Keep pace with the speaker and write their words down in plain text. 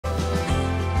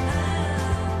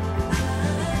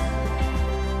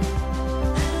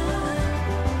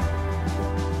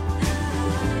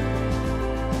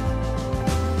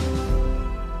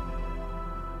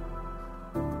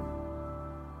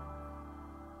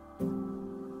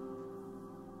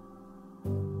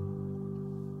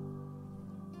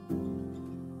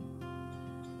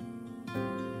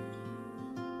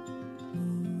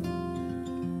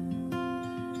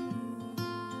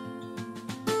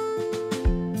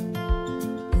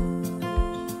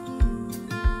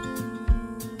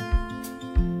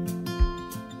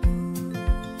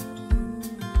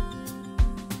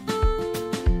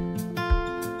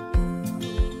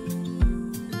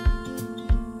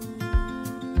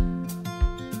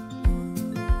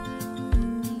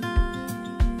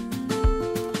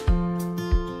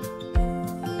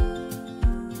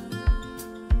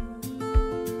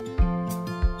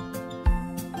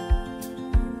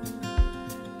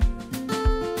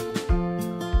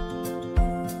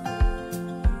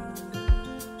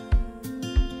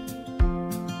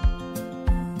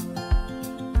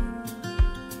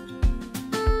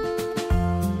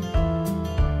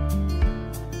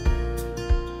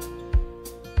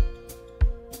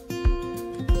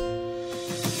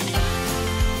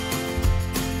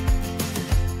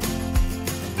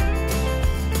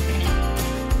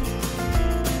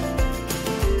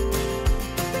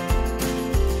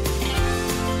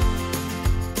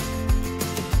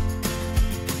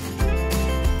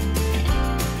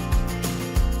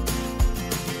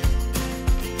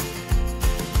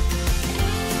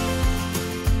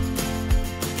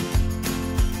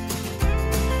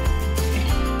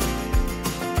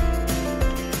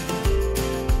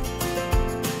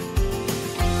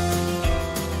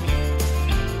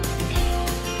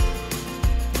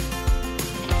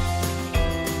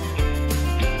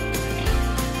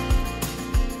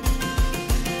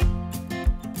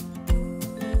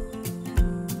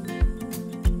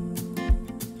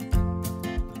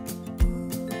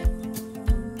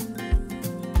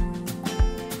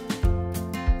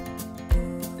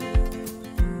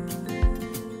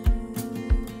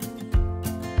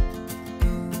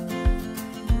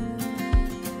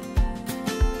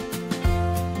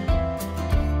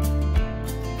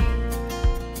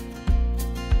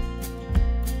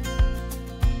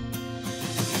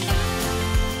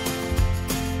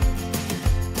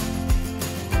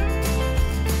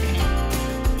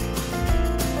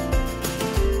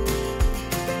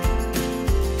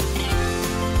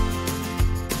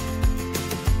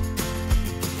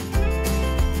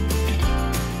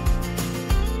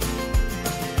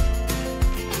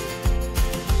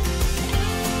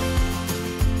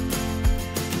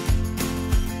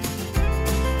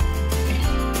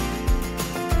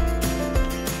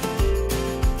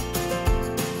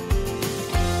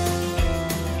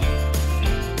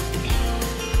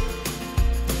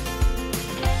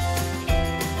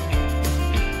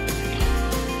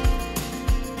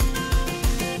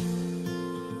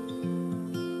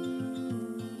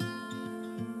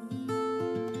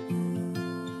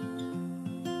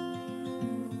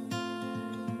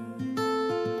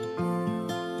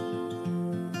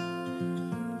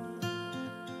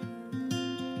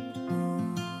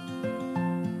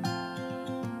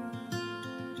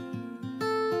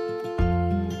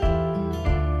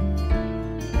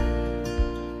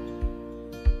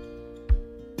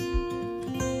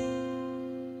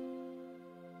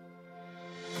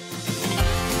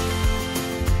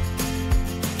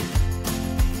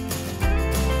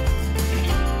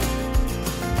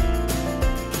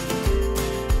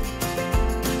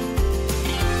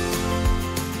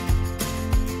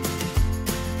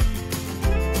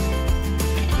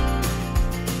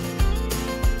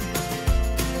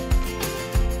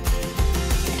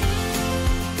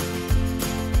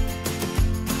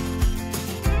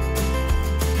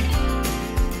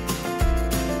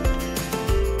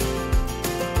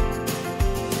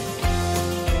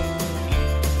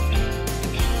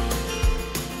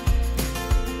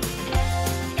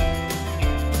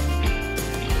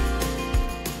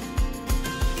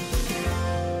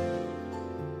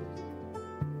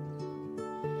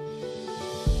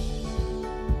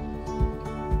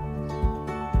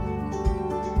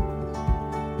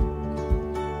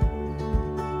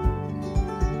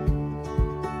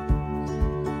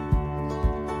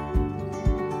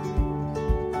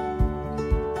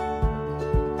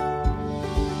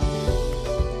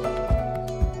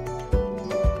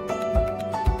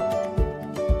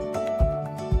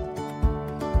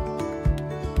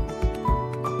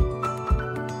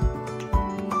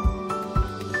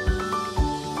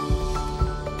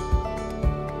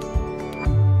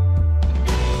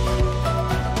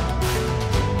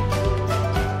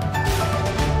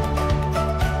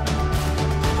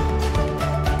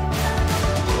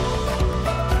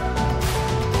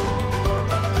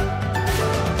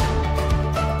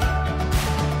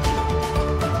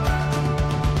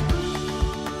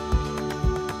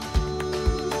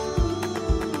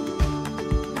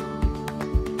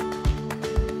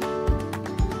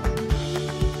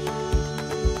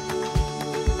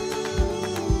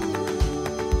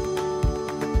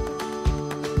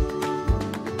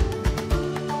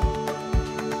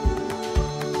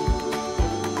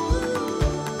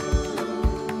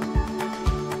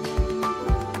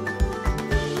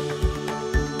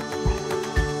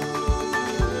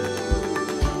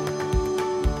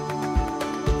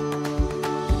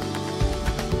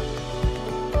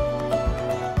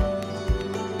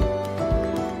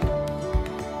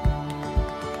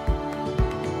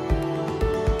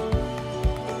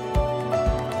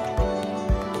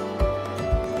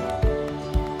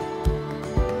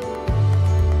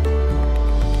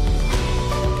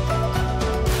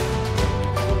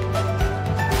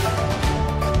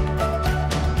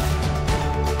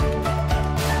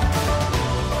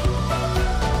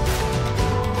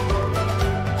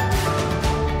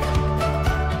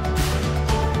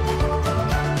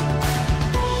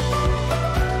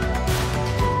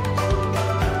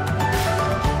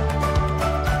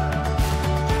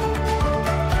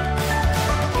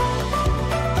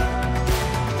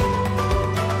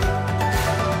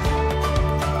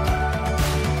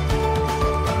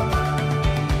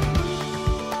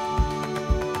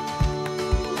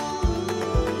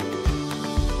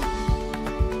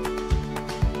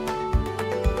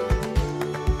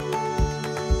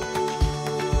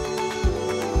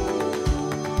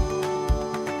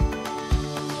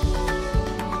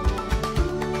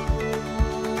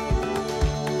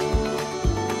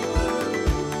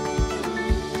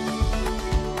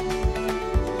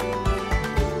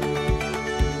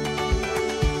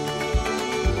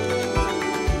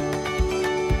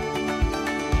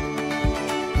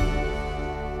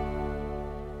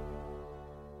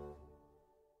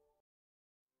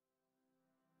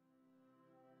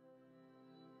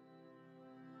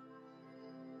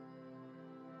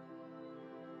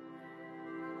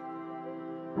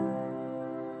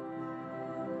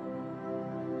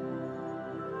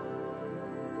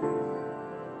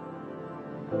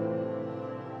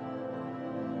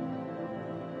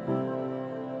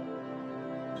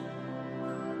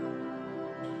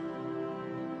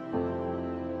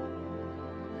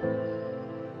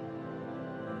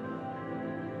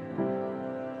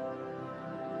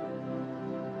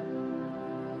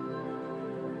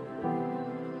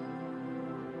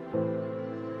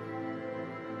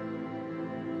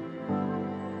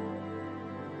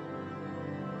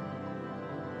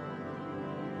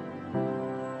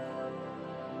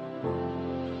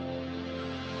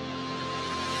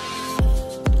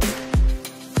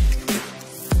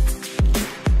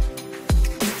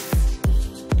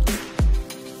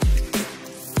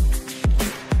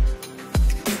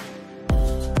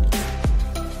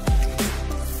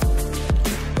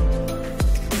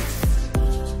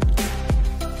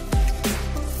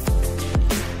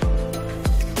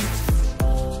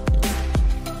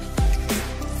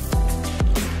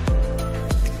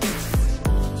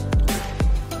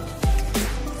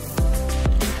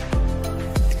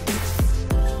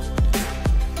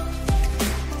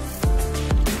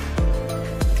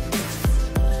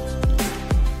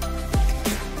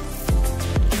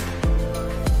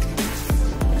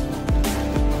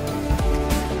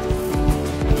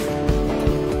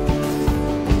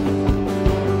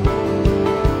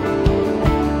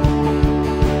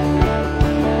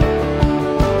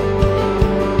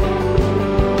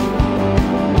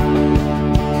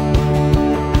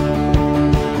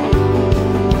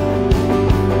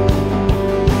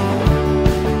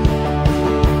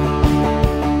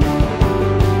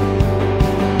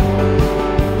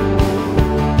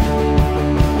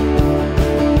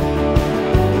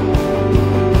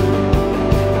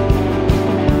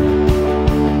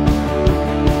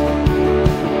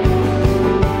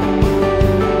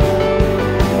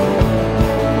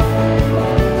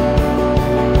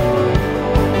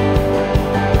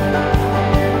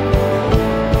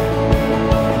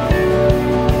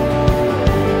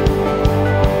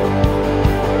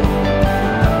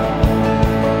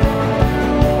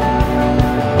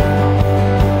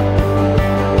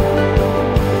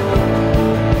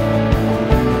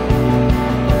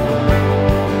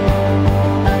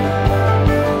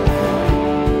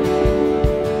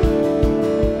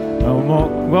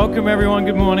Welcome everyone,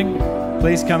 good morning.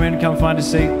 Please come in, come find a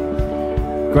seat.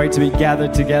 Great to be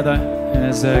gathered together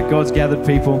as God's gathered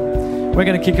people. We're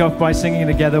going to kick off by singing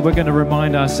together. We're going to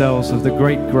remind ourselves of the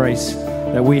great grace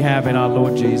that we have in our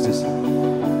Lord Jesus.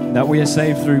 That we are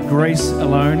saved through grace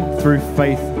alone, through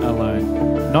faith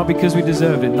alone. Not because we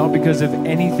deserved it, not because of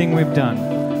anything we've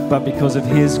done, but because of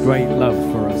His great love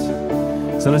for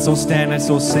us. So let's all stand, let's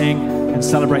all sing and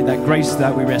celebrate that grace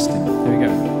that we rest in. Here we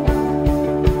go.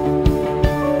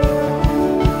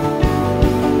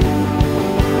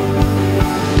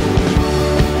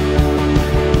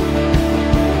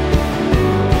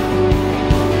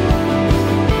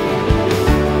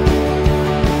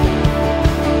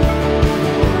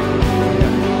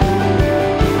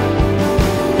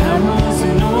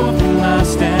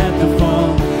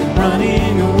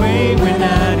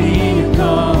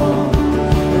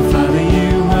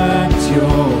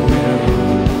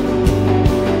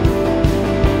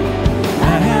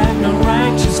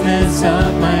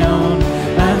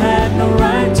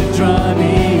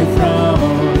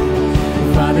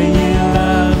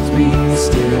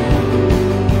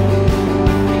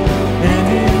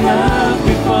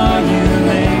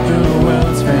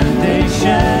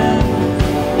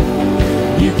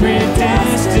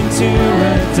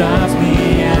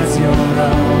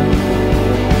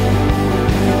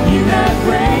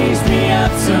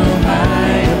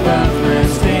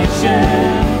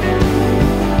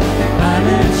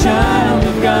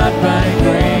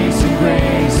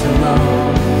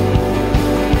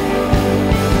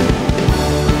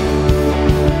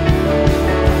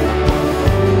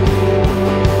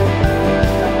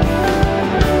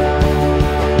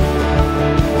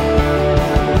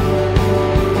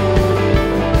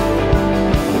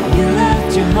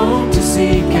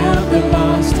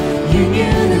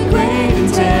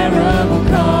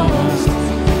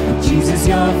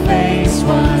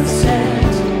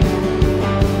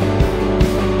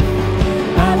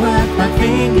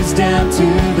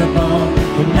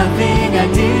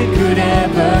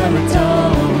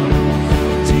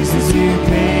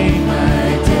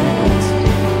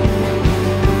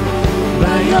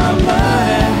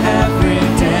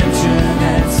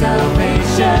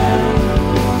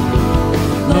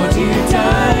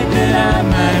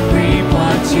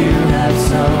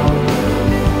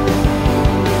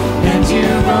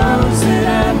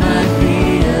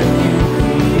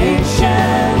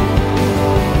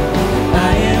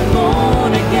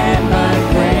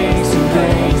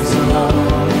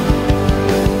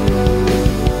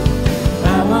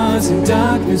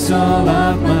 All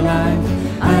of my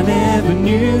life, I never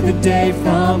knew the day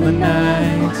from the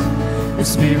night. The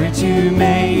Spirit, you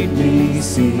made me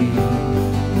see.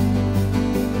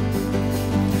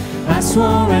 I swore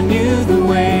I knew the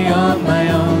way on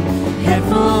my own. Head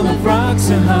full of rocks,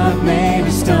 a heart made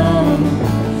of stone.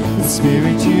 The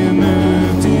Spirit, you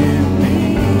moved in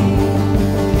me.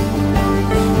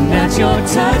 And at your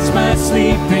touch, my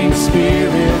sleeping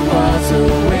spirit was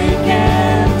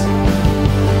awakened.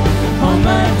 On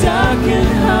my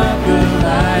darkened heart, the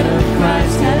light of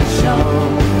Christ has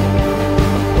shone.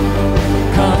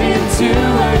 Called into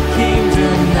a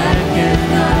kingdom that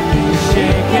cannot be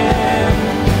shaken.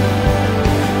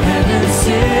 Heaven's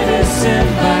citizen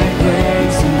by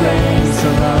grace and grace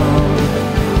alone.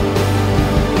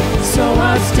 So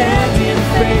I'll stand in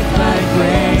faith by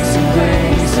grace and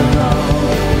grace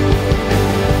alone.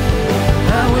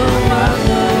 I will run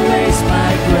the race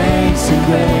by grace and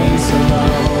grace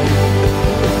alone.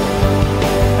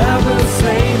 I will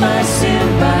slay my sin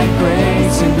by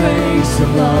grace and grace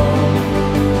alone.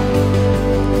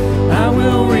 I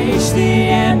will reach the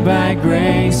end by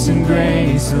grace and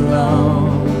grace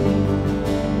alone.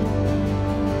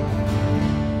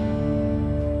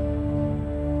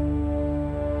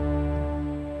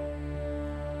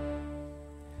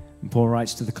 And Paul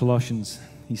writes to the Colossians,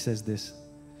 he says this: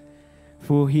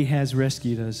 "For he has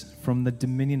rescued us from the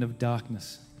dominion of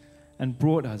darkness and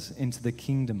brought us into the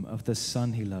kingdom of the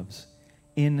Son he loves,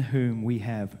 in whom we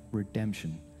have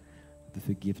redemption, the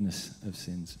forgiveness of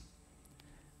sins."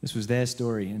 This was their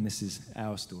story, and this is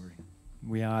our story.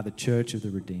 We are the church of the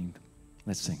redeemed.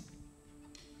 Let's sing.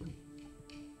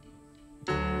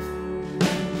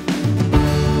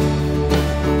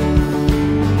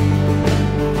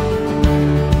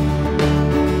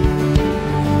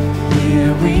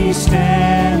 Here we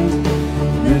stand,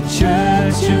 the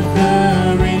church of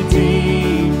the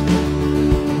redeemed,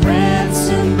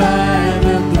 ransomed by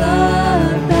the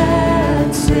blood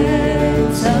that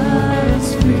sets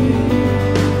us free.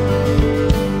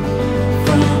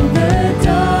 From the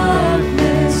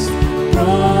darkness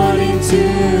brought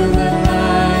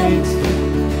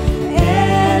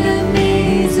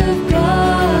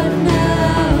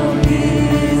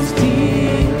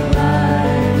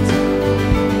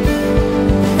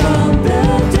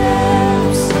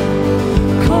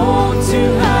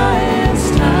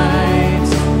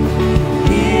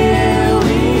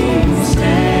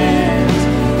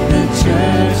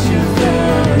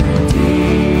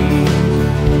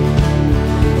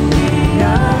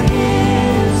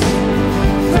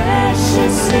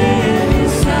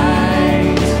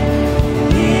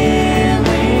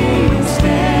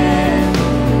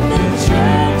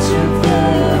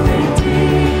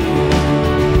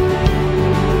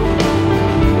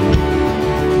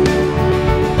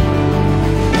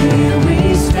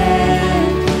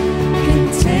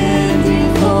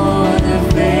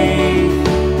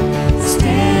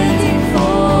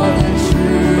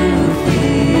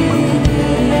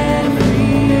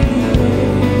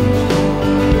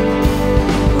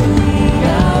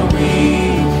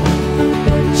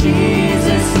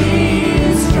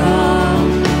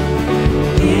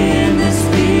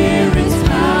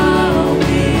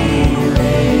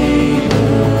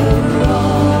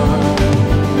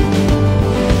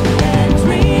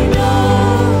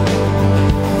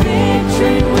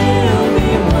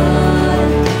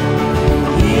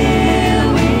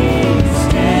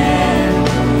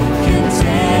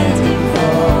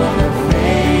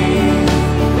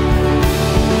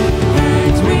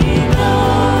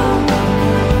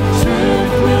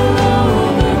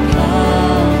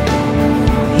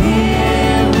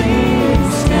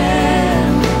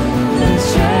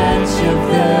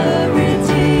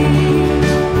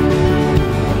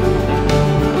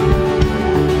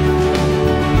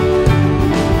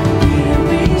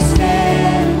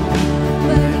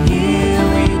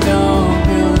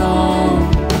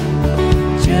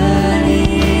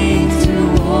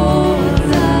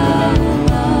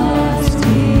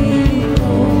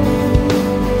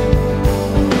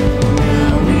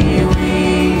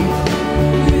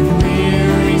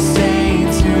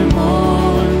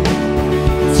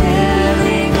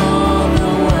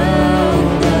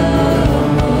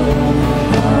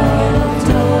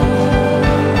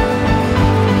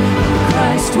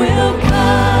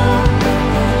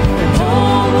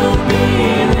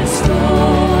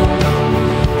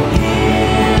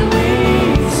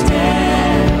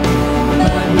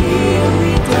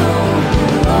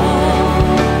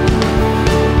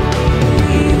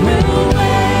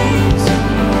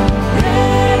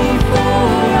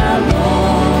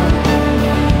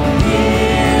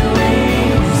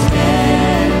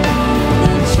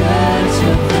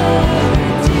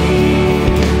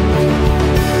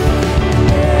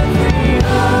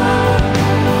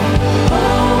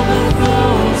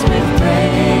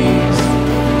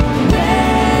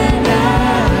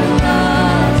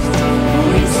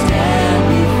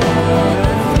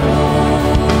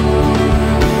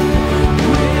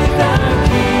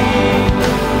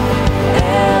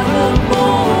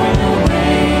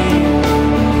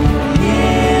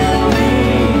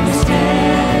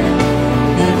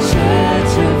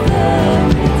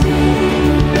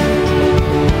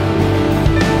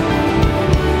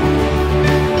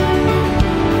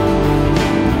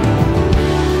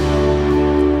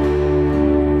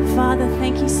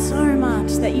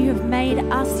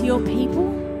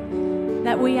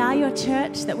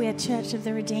Church of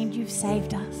the Redeemed. You've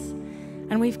saved us,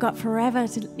 and we've got forever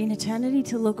in eternity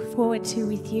to look forward to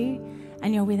with you,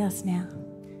 and you're with us now,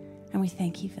 and we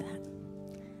thank you for that.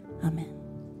 Amen.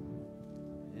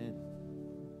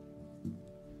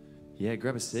 Yeah,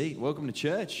 grab a seat. Welcome to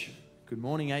church. Good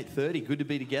morning, 8:30. Good to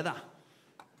be together.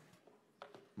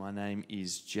 My name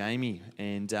is Jamie,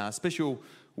 and special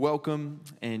welcome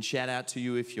and shout out to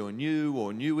you if you're new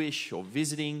or newish or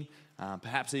visiting.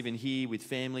 Perhaps even here with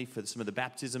family for some of the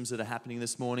baptisms that are happening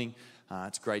this morning.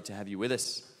 It's great to have you with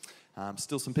us.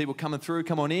 Still some people coming through.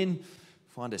 Come on in,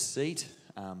 find a seat.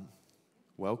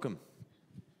 Welcome.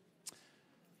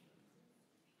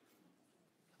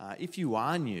 If you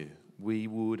are new, we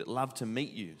would love to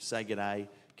meet you, say g'day,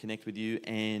 connect with you,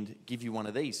 and give you one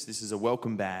of these. This is a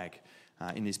welcome bag.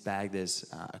 In this bag, there's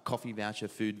a coffee voucher,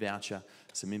 food voucher,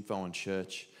 some info on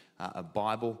church, a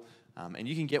Bible. And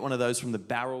you can get one of those from the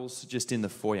barrels just in the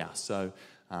foyer. So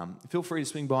feel free to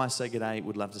swing by, say g'day.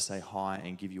 Would love to say hi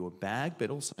and give you a bag, but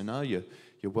also know you're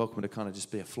welcome to kind of just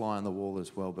be a fly on the wall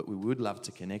as well. But we would love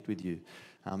to connect with you.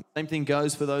 Same thing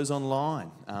goes for those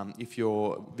online. If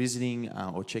you're visiting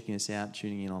or checking us out,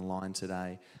 tuning in online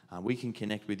today, we can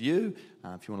connect with you.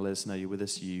 If you want to let us know you're with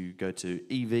us, you go to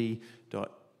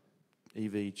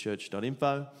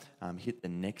evchurch.info, hit the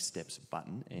next steps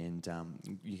button, and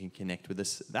you can connect with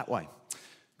us that way.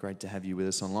 Great to have you with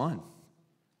us online.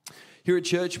 Here at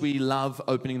church, we love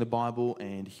opening the Bible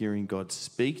and hearing God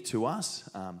speak to us.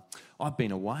 I've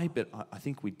been away, but I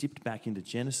think we dipped back into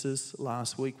Genesis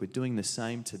last week. We're doing the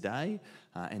same today,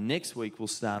 and next week we'll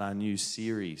start our new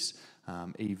series,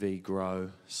 EV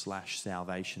Grow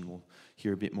 /Salvation. We'll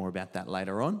hear a bit more about that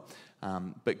later on.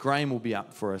 But Graham will be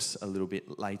up for us a little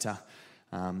bit later.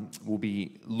 We'll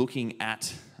be looking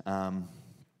at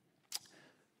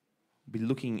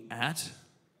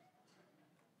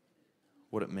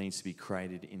what it means to be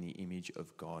created in the image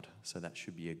of God. So that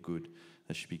should be good.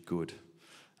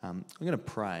 I'm going to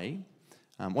pray,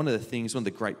 One of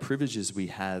the great privileges we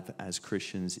have as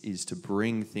Christians is to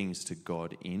bring things to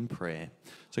God in prayer.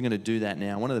 So I'm going to do that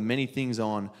now. One of the many things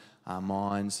on our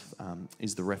minds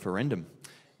is the referendum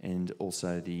and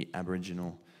also the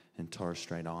Aboriginal and Torres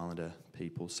Strait Islander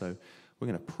people. So we're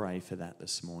going to pray for that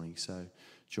this morning. So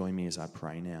join me as I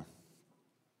pray now.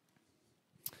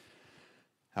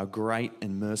 Our great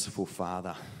and merciful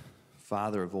Father,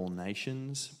 Father of all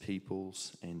nations,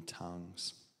 peoples and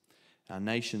tongues. Our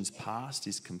nation's past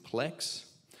is complex,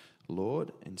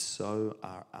 Lord, and so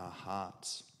are our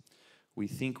hearts. We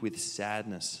think with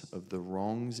sadness of the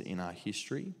wrongs in our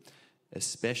history,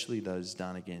 especially those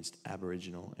done against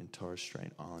Aboriginal and Torres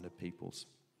Strait Islander peoples.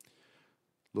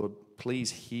 Lord, please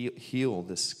heal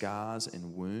the scars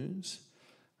and wounds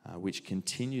which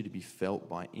continue to be felt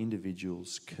by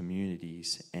individuals,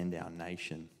 communities, and our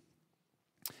nation.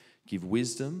 Give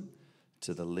wisdom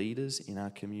to the leaders in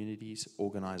our communities,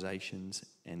 organisations,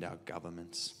 and our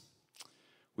governments.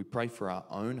 We pray for our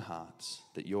own hearts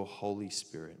that your Holy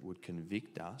Spirit would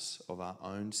convict us of our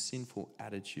own sinful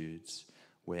attitudes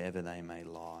wherever they may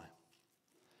lie.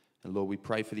 And Lord, we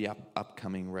pray for the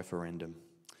upcoming referendum.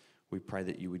 We pray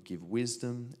that you would give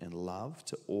wisdom and love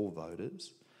to all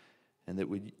voters, and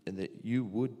that you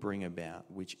would bring about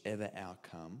whichever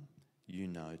outcome you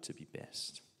know to be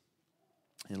best.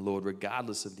 And Lord,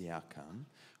 regardless of the outcome,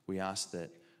 we ask that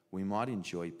we might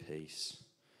enjoy peace,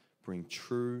 bring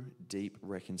true, deep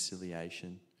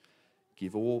reconciliation,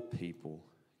 give all people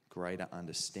greater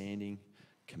understanding,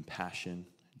 compassion,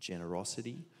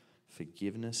 generosity,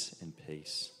 forgiveness, and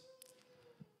peace,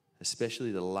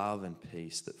 especially the love and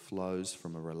peace that flows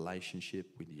from a relationship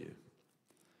with you.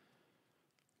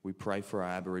 We pray for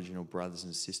our Aboriginal brothers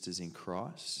and sisters in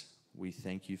Christ. We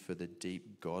thank you for the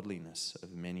deep godliness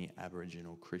of many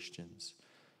Aboriginal Christians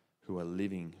who are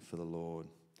living for the Lord,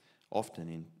 often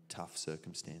in tough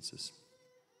circumstances.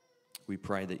 We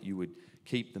pray that you would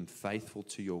keep them faithful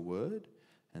to your word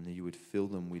and that you would fill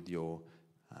them with your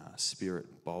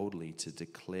spirit boldly to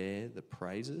declare the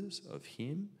praises of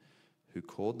him who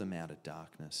called them out of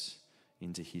darkness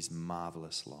into his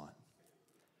marvellous light.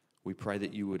 We pray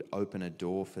that you would open a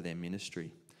door for their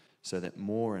ministry so that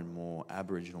more and more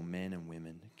Aboriginal men and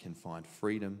women can find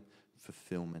freedom,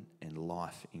 fulfillment, and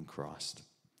life in Christ.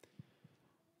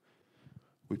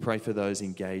 We pray for those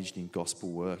engaged in gospel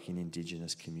work in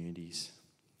Indigenous communities.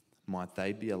 Might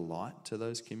they be a light to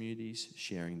those communities,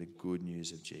 sharing the good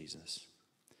news of Jesus.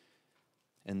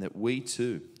 And that we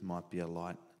too might be a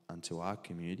light unto our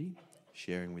community,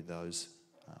 sharing with those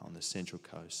on the Central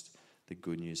Coast the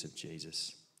good news of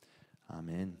Jesus.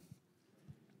 Amen.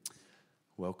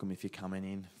 Welcome if you're coming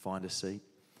in, find a seat.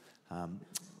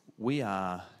 We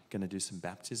are going to do some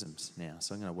baptisms now.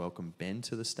 So I'm going to welcome Ben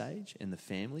to the stage and the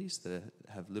families that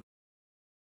have little.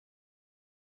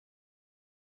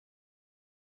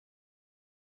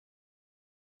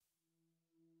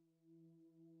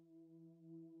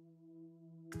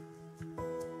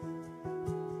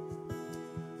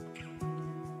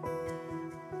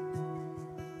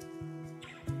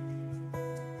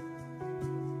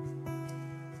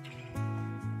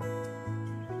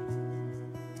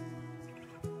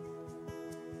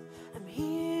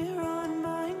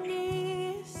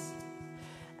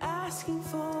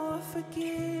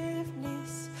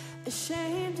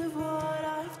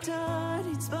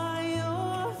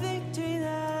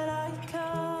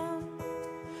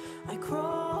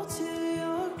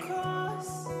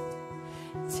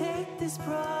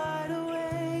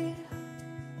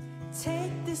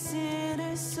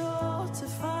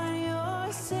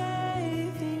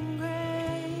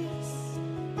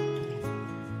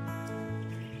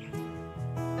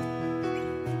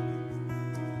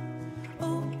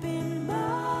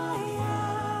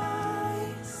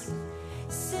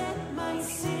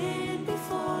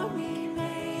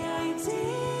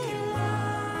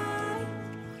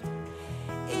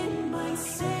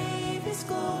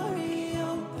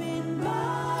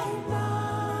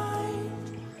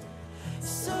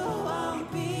 So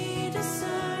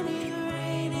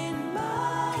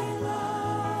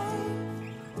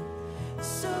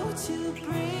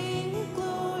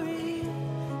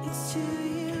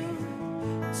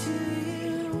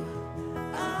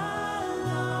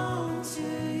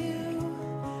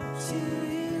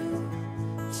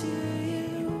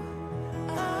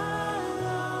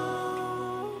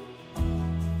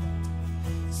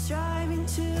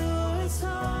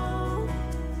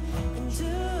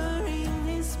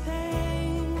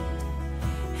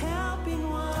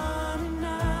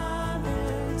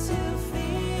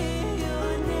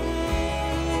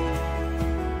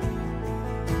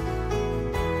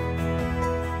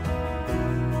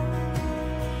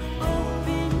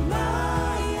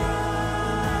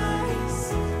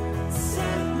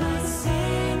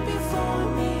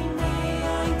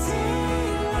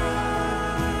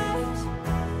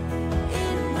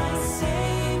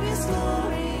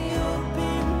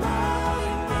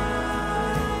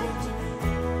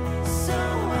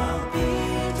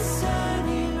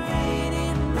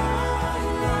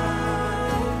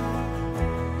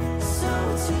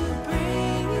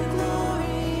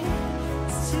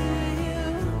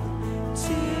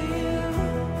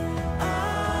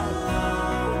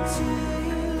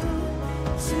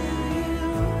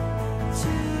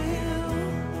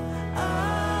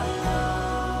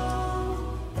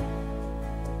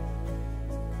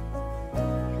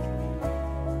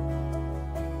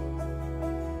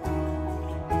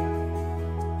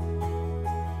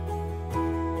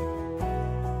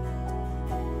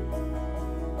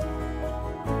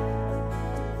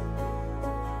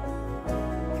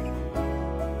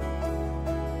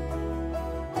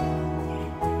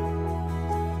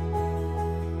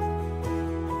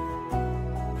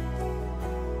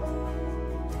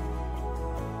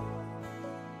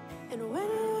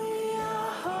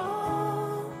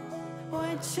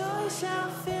joy shall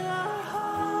fill our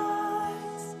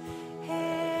hearts.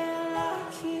 Hail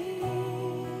our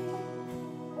King,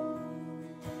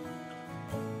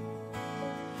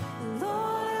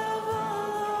 Lord of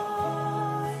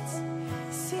all lords,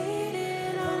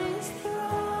 seated on his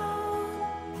throne.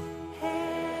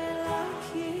 Hail our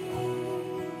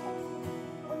King.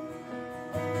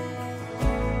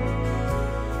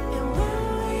 And when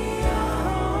we are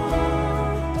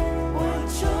home, what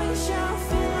joy shall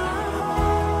fill our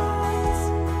hearts.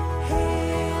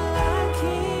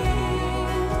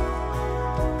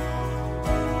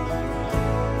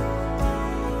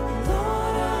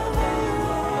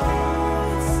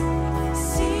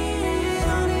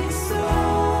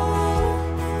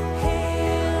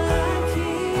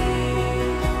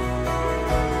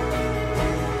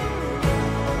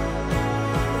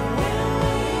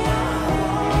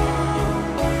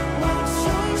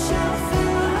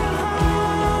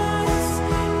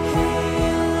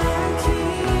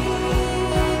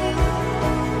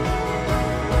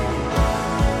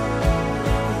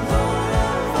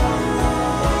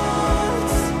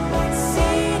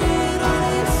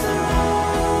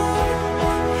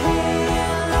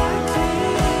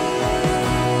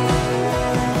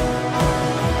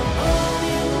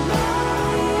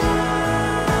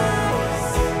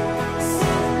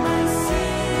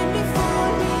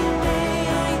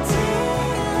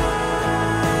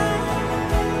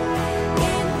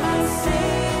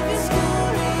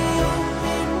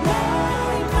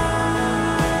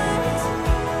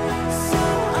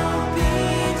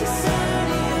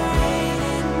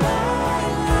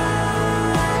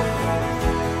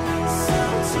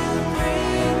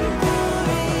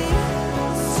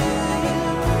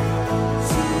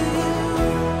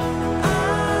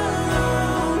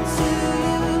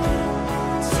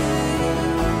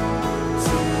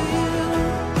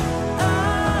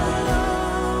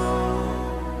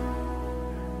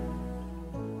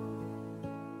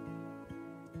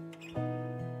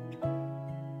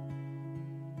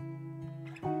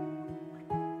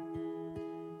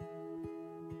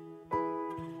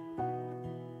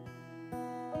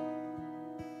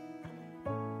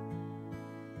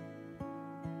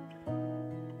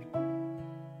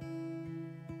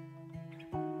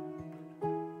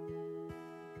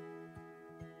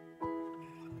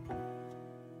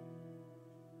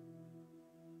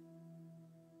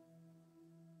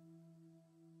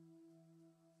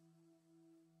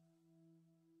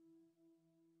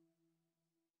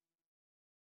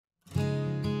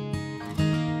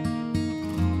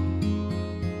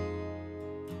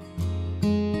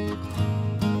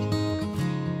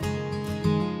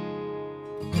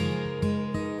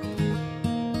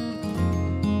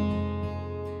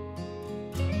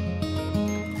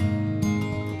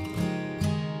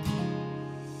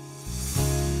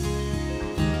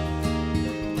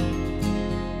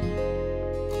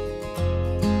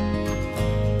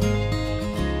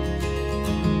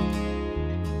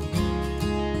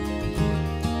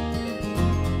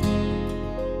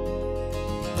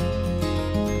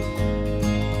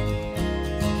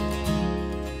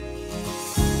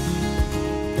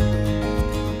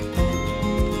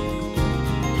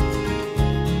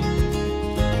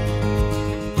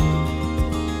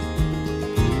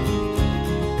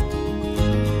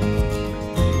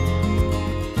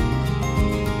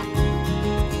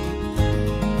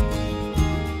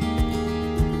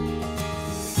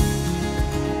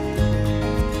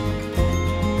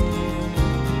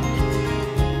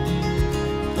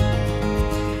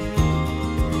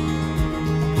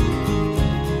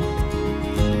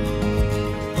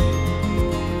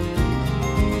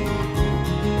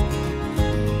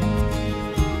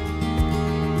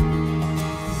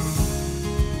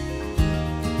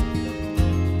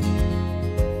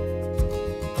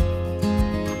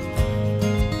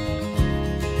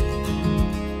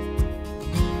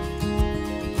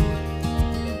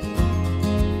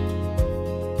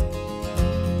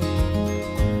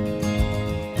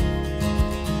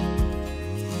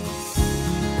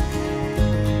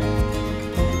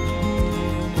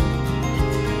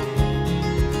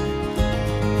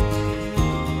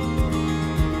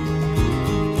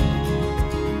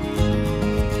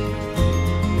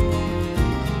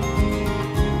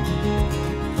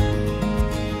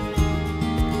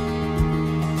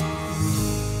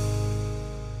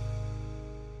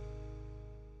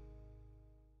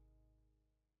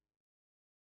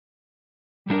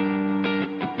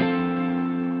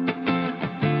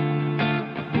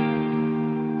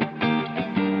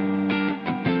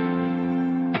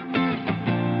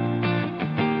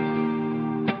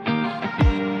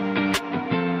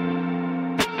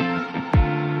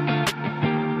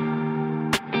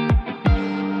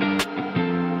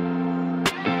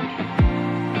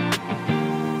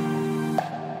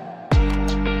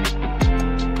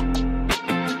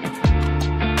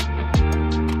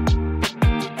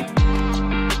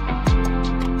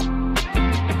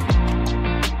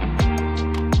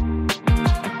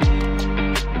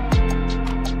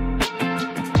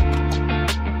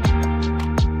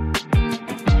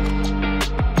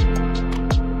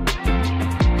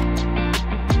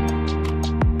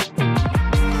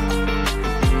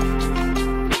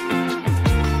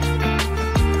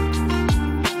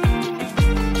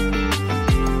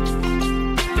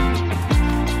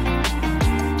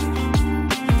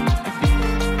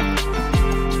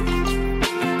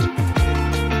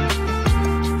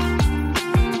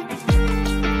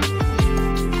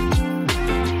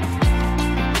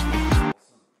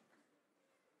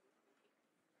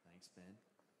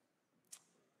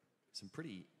 some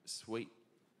pretty sweet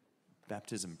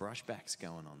baptism brushbacks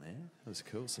going on there. That was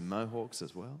cool. Some mohawks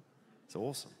as well. It's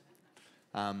awesome.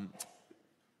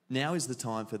 Now is the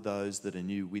time for those that are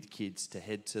new with kids to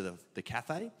head to the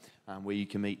cafe where you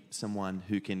can meet someone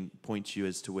who can point you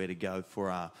as to where to go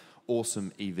for our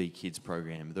awesome EV Kids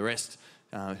program. The rest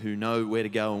who know where to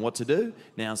go and what to do,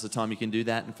 now's the time you can do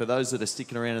that. And for those that are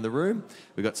sticking around in the room,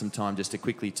 we've got some time just to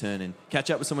quickly turn and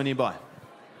catch up with someone nearby.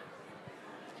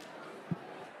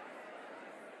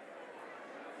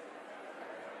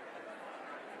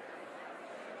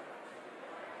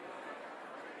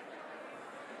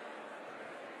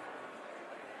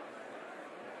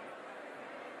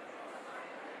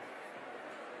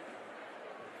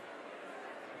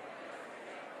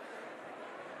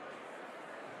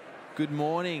 Good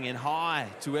morning and hi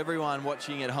to everyone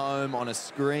watching at home on a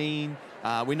screen.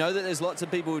 We know that there's lots of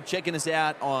people checking us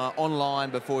out online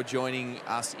before joining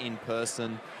us in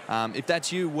person. If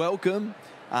that's you, welcome.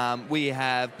 We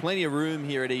have plenty of room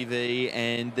here at EV,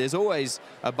 and there's always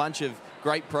a bunch of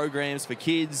great programs for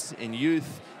kids and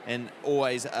youth, and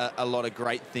always a lot of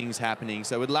great things happening.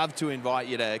 So we'd love to invite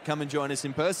you to come and join us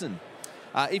in person.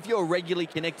 If you're regularly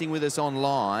connecting with us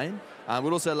online,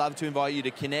 we'd also love to invite you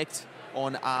to connect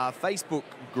on our Facebook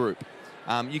group.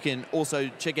 You can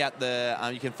also check out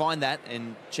you can find that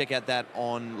and check out that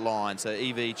online, so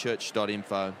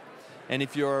evchurch.info. And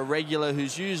if you're a regular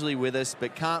who's usually with us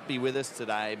but can't be with us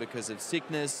today because of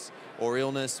sickness or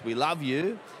illness, we love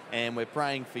you and we're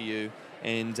praying for you,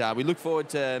 and we look forward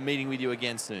to meeting with you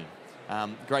again soon.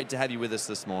 Great to have you with us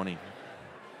this morning.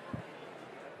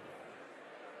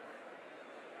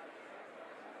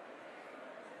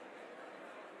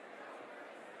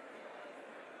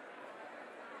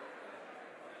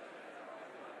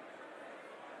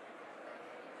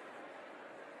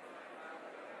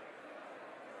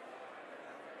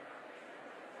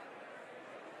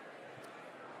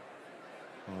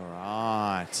 All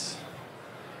right.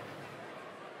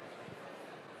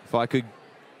 If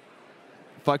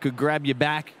I could grab you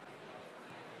back.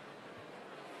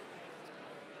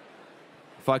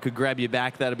 If I could grab you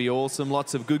back, that'd be awesome.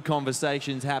 Lots of good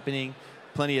conversations happening.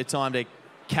 Plenty of time to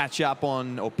catch up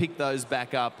on or pick those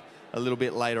back up a little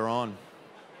bit later on.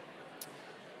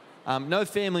 No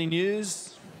family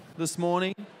news this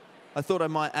morning. I thought I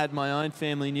might add my own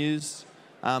family news.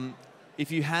 If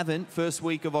you haven't, first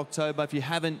week of October, if you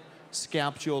haven't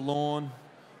scalped your lawn,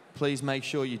 please make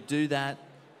sure you do that.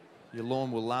 Your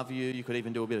lawn will love you. You could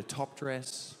even do a bit of top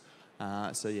dress.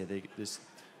 So yeah, there's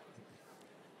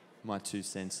my 2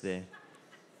 cents there.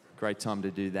 Great time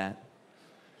to do that.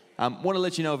 Want to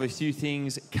let you know of a few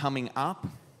things coming up.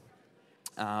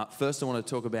 First, I want to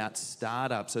talk about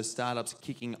Startup. So Startup's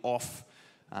kicking off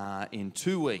in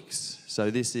 2 weeks. So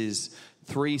this is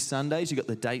 3 Sundays. You've got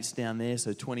the dates down there.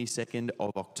 So 22nd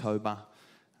of October,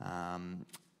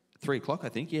 3 o'clock, I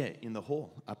think, yeah, in the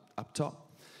hall up top.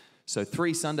 So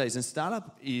 3 Sundays. And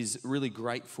Startup is really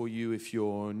great for you if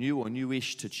you're new or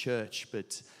newish to church,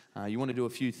 but you want to do a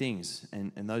few things.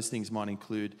 And those things might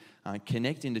include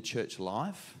connect into church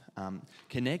life,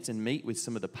 connect and meet with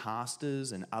some of the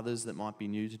pastors and others that might be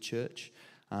new to church.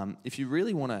 If you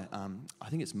really want to, I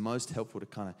think it's most helpful to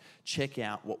kind of check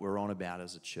out what we're on about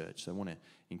as a church. So I want to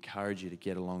encourage you to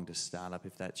get along to Startup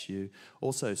if that's you.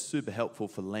 Also super helpful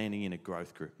for landing in a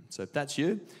growth group. So if that's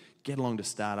you, get along to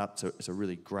Startup. So it's a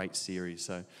really great series.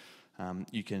 So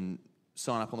you can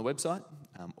sign up on the website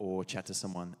or chat to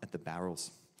someone at the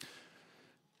Barrels.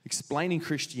 Explaining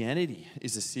Christianity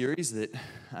is a series that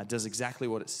does exactly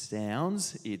what it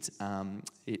sounds. It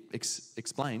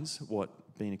explains what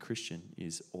being a Christian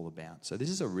is all about. So this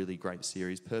is a really great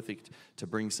series, perfect to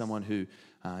bring someone who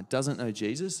doesn't know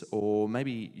Jesus, or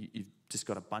maybe you've just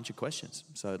got a bunch of questions.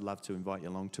 So I'd love to invite you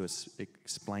along to us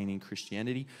Explaining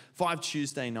Christianity. 5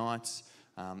 Tuesday nights.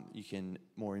 You can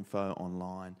more info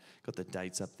online. Got the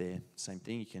dates up there. Same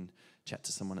thing. You can chat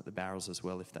to someone at the Barrels as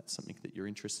well if that's something that you're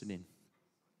interested in.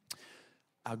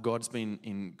 Our God's been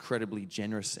incredibly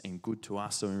generous and good to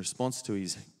us. So in response to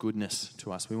his goodness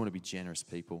to us, we want to be generous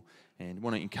people, and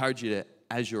want to encourage you to,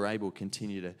 as you're able,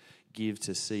 continue to give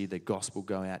to see the gospel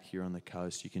go out here on the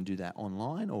coast. You can do that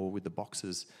online or with the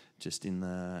boxes just in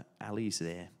the alleys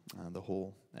there, the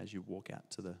hall, as you walk out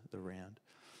to the round.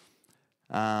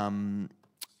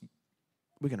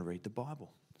 We're going to read the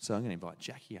Bible. So I'm going to invite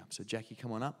Jackie up. So Jackie,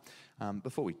 come on up.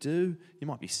 Before we do, you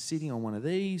might be sitting on one of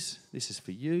these. This is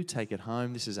for you. Take it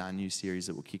home. This is our new series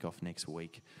that will kick off next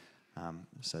week.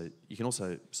 So you can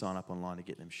also sign up online to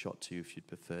get them shot to you if you'd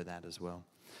prefer that as well.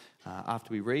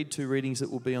 After we read, 2 readings that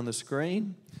will be on the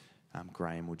screen,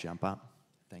 Graham will jump up.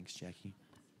 Thanks, Jackie.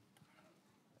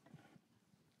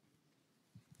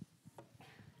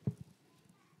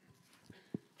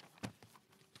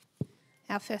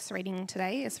 Our first reading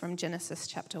today is from Genesis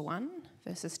chapter 1,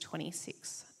 verses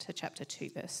 26 to chapter 2,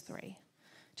 verse 3.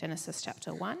 Genesis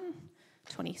chapter 1,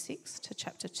 26 to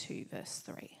chapter 2, verse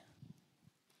 3.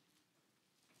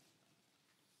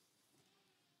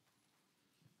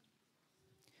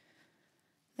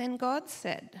 Then God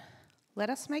said, "Let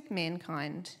us make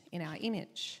mankind in our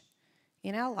image,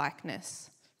 in our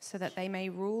likeness, so that they may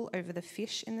rule over the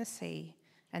fish in the sea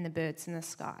and the birds in the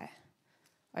sky,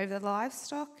 over the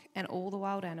livestock and all the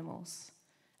wild animals,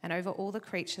 and over all the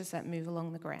creatures that move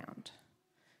along the ground."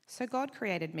 So God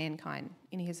created mankind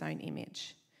in his own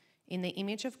image. In the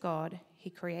image of God, he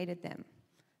created them.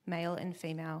 Male and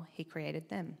female, he created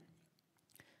them.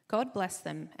 God blessed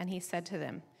them, and he said to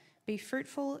them, "Be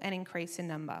fruitful and increase in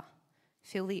number.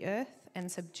 Fill the earth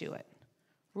and subdue it.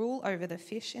 Rule over the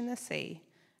fish in the sea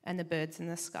and the birds in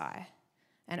the sky,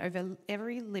 and over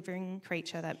every living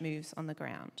creature that moves on the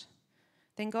ground."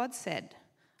 Then God said,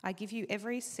 "I give you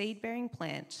every seed-bearing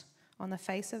plant on the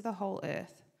face of the whole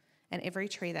earth, and every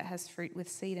tree that has fruit with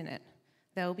seed in it.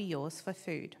 They will be yours for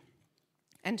food.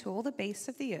 And to all the beasts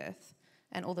of the earth,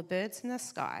 and all the birds in the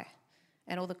sky,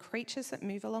 and all the creatures that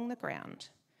move along the ground,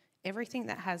 everything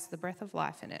that has the breath of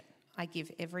life in it, I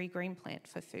give every green plant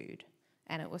for food."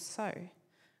 And it was so.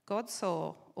 God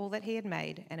saw all that he had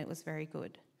made, and it was very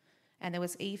good. And there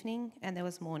was evening, and there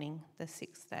was morning, the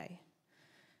sixth day.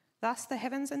 Thus the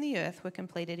heavens and the earth were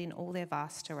completed in all their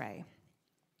vast array.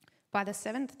 By the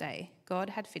seventh day,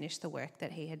 God had finished the work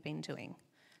that he had been doing.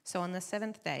 So on the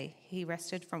seventh day, he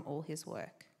rested from all his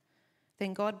work.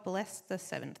 Then God blessed the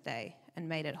seventh day and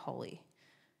made it holy,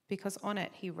 because on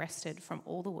it he rested from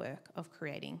all the work of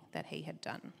creating that he had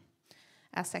done.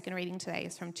 Our second reading today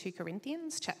is from 2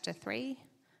 Corinthians chapter 3,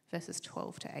 verses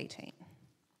 12 to 18.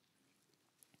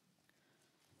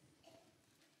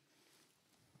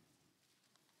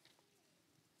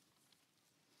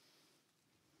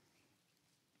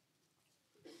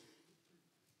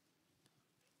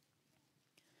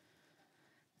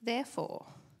 Therefore,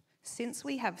 since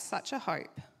we have such a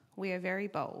hope, we are very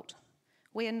bold.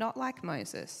 We are not like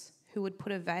Moses, who would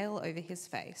put a veil over his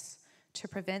face to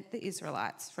prevent the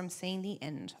Israelites from seeing the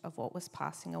end of what was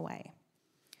passing away.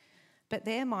 But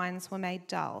their minds were made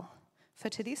dull, for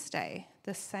to this day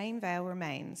the same veil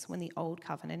remains when the old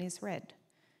covenant is read.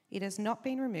 It has not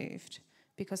been removed,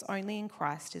 because only in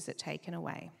Christ is it taken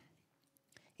away.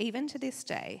 Even to this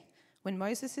day, when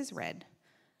Moses is read,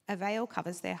 a veil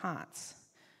covers their hearts.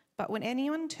 But when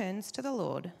anyone turns to the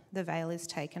Lord, the veil is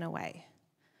taken away.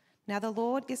 Now the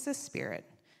Lord is the Spirit,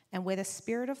 and where the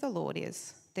Spirit of the Lord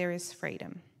is, there is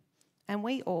freedom. And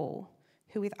we all,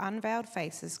 who with unveiled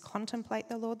faces contemplate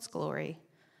the Lord's glory,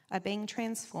 are being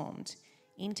transformed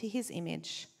into his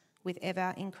image with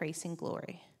ever increasing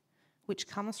glory, which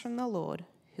comes from the Lord,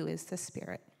 who is the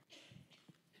Spirit.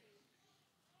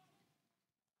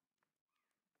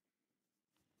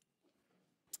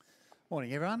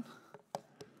 Morning, everyone.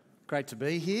 Great to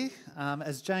be here.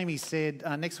 As Jamie said,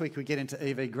 next week we get into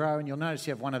EV Grow, and you'll notice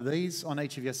you have one of these on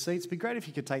each of your seats. It'd be great if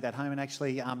you could take that home and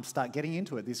actually start getting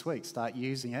into it this week, start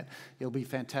using it. It'll be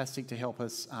fantastic to help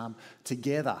us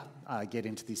together get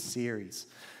into this series.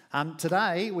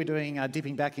 Today we're doing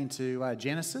dipping back into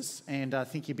Genesis and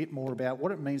thinking a bit more about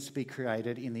what it means to be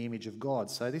created in the image of God.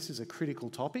 So this is a critical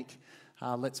topic.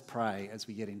 Let's pray as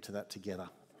we get into that together.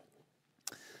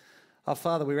 Oh,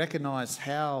 Father, we recognise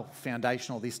how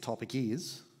foundational this topic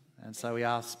is, and so we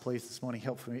ask, please, this morning,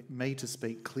 help for me to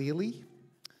speak clearly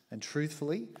and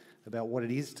truthfully about what it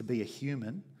is to be a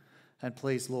human, and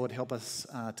please, Lord, help us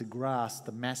to grasp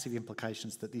the massive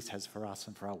implications that this has for us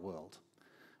and for our world.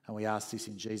 And we ask this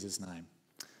in Jesus' name.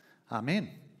 Amen.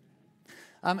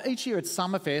 Each year at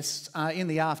Summerfest, in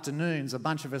the afternoons, a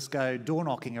bunch of us go door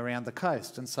knocking around the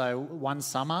coast. And so one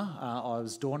summer, I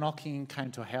was door knocking,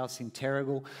 came to a house in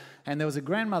Terrigal, and there was a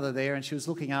grandmother there, and she was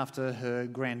looking after her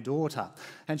granddaughter.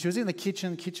 And she was in the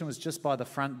kitchen. The kitchen was just by the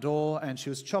front door, and she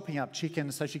was chopping up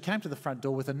chicken. So she came to the front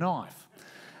door with a knife.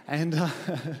 And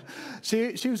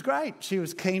she was great. She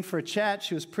was keen for a chat.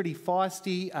 She was pretty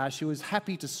feisty. She was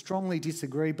happy to strongly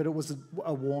disagree, but it was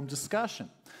a warm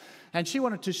discussion. And she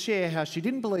wanted to share how she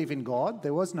didn't believe in God,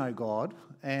 there was no God,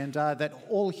 and that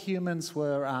all humans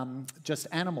were just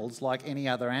animals like any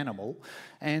other animal,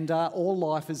 and all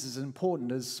life is as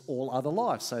important as all other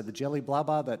life. So the jelly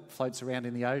blubber that floats around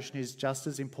in the ocean is just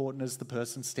as important as the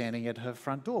person standing at her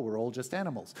front door. We're all just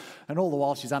animals. And all the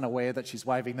while she's unaware that she's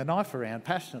waving the knife around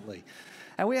passionately.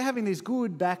 And we're having this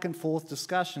good back and forth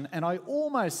discussion, and I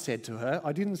almost said to her,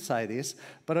 I didn't say this,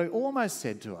 but I almost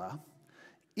said to her,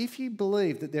 if you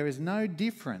believe that there is no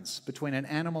difference between an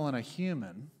animal and a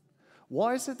human,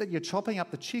 why is it that you're chopping up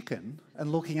the chicken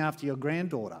and looking after your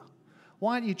granddaughter?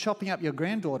 Why aren't you chopping up your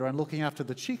granddaughter and looking after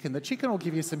the chicken? The chicken will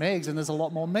give you some eggs and there's a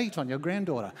lot more meat on your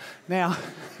granddaughter. Now,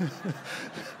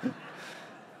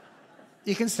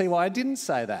 you can see why I didn't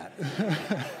say that.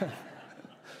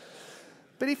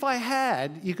 But if I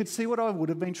had, you could see what I would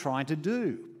have been trying to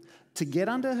do, to get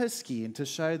under her skin, to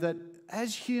show that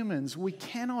as humans, we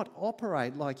cannot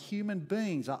operate like human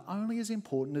beings are only as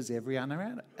important as every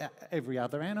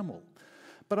other animal.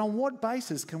 But on what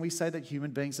basis can we say that human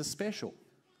beings are special?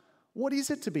 What is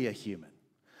it to be a human?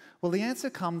 Well, the answer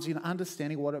comes in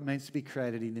understanding what it means to be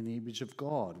created in the image of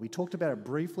God. We talked about it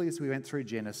briefly as we went through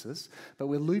Genesis, but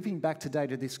we're looping back today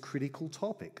to this critical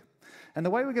topic. And the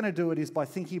way we're going to do it is by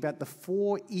thinking about the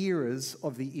 4 eras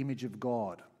of the image of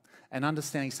God and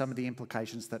understanding some of the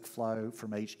implications that flow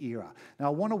from each era. Now,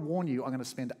 I want to warn you, I'm going to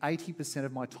spend 80%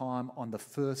 of my time on the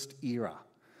first era.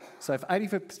 So if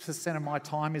 80% of my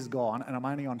time is gone and I'm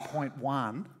only on point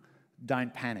 1,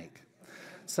 don't panic.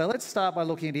 So let's start by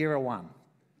looking at era 1,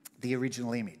 the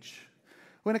original image.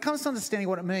 When it comes to understanding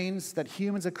what it means that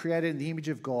humans are created in the image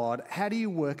of God, how do you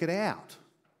work it out?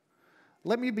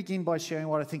 Let me begin by sharing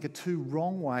what I think are 2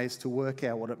 wrong ways to work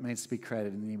out what it means to be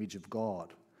created in the image of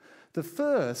God. The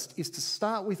first is to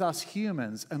start with us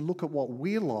humans and look at what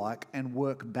we're like and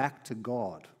work back to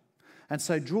God. And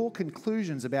so draw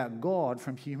conclusions about God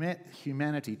from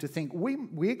humanity to think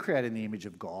we're created in the image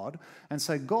of God, and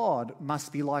so God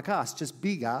must be like us, just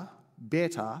bigger,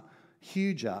 better,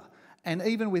 huger, and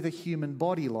even with a human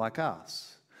body like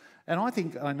us. And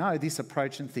I know this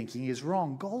approach and thinking is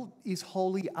wrong. God is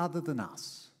wholly other than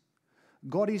us.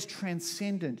 God is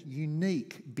transcendent,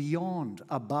 unique, beyond,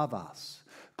 above us.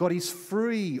 God is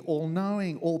free,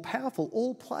 all-knowing, all-powerful,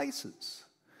 all places.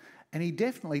 And he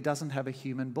definitely doesn't have a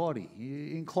human body.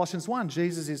 In Colossians 1,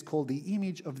 Jesus is called the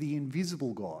image of the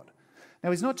invisible God.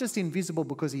 Now, he's not just invisible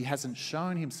because he hasn't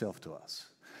shown himself to us.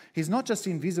 He's not just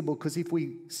invisible because if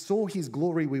we saw his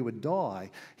glory, we would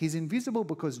die. He's invisible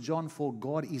because John 4,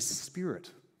 God is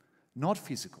spirit, not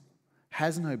physical,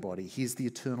 has no body. He's the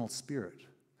eternal spirit.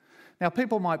 Now,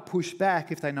 people might push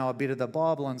back if they know a bit of the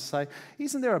Bible and say,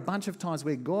 isn't there a bunch of times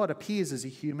where God appears as a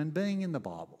human being in the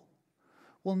Bible?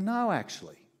 Well, no,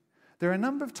 actually. There are a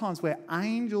number of times where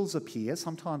angels appear,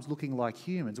 sometimes looking like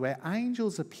humans, where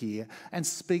angels appear and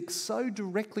speak so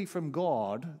directly from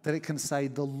God that it can say,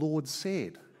 the Lord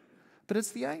said. But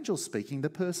it's the angel speaking, the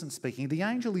person speaking. The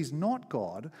angel is not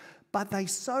God, but they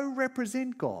so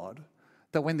represent God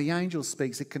that when the angel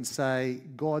speaks, it can say,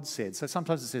 God said. So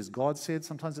sometimes it says God said,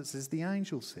 sometimes it says the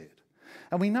angel said.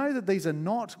 And we know that these are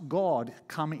not God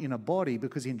come in a body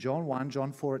because in John 1,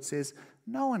 John 4, it says,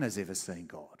 no one has ever seen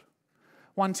God.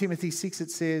 1 Timothy 6, it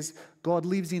says, God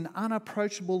lives in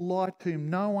unapproachable light whom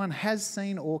no one has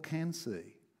seen or can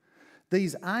see.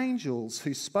 These angels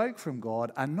who spoke from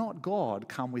God are not God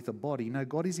come with a body. No,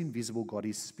 God is invisible, God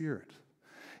is spirit.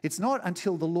 It's not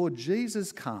until the Lord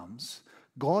Jesus comes,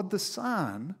 God the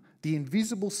Son, the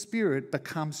invisible spirit,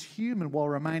 becomes human while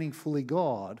remaining fully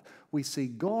God. We see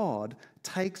God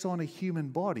takes on a human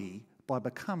body by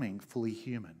becoming fully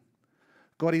human.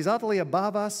 God is utterly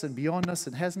above us and beyond us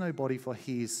and has no body, for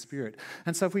he is spirit.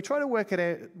 And so if we try to work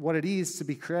out what it is to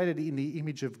be created in the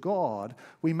image of God,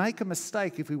 we make a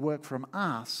mistake if we work from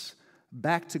us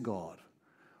back to God.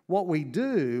 What we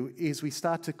do is we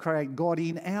start to create God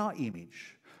in our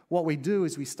image. What we do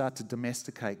is we start to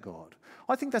domesticate God.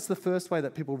 I think that's the first way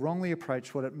that people wrongly approach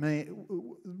trying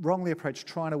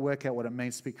to work out what it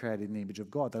means to be created in the image of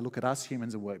God. They look at us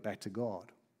humans and work back to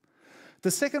God. The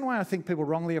second way I think people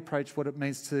wrongly approach what it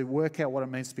means to work out what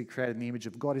it means to be created in the image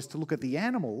of God is to look at the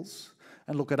animals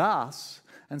and look at us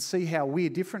and see how we're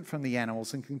different from the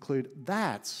animals and conclude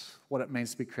that's what it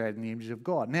means to be created in the image of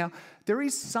God. Now, there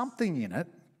is something in it,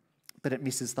 but it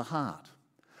misses the heart.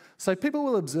 So people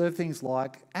will observe things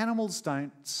like animals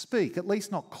don't speak, at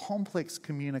least not complex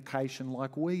communication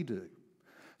like we do.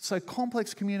 So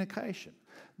complex communication,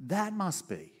 that must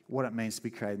be what it means to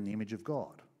be created in the image of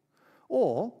God.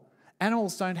 Or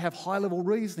animals don't have high-level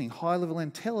reasoning, high-level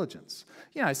intelligence.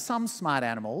 You know, some smart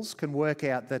animals can work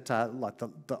out that, like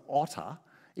the otter,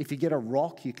 if you get a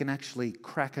rock, you can actually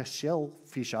crack a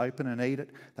shellfish open and eat it.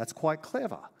 That's quite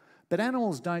clever. But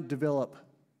animals don't develop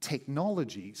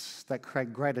technologies that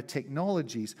create greater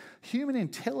technologies. Human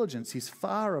intelligence is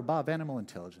far above animal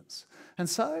intelligence. And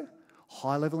so,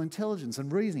 high-level intelligence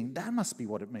and reasoning, that must be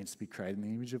what it means to be created in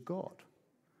the image of God.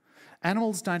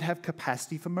 Animals don't have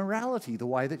capacity for morality the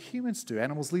way that humans do.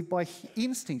 Animals live by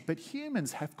instinct, but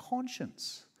humans have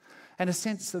conscience and a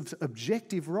sense of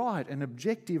objective right and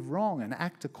objective wrong and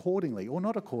act accordingly or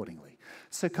not accordingly.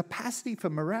 So capacity for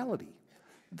morality,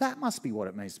 that must be what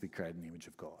it means to be created in the image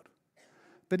of God.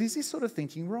 But is this sort of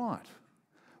thinking right?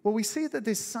 Well, we see that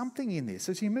there's something in this.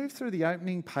 As you move through the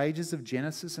opening pages of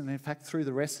Genesis, and in fact through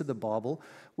the rest of the Bible,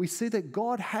 we see that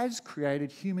God has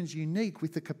created humans unique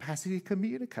with the capacity to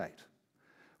communicate,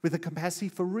 with the capacity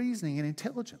for reasoning and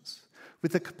intelligence,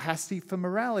 with the capacity for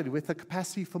morality, with the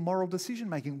capacity for moral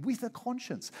decision-making, with a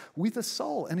conscience, with a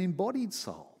soul, an embodied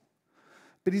soul.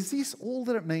 But is this all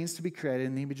that it means to be created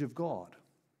in the image of God?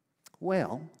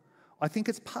 Well, I think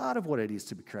it's part of what it is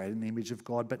to be created in the image of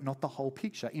God, but not the whole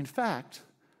picture. In fact,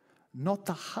 not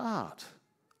the heart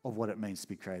of what it means to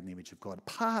be created in the image of God.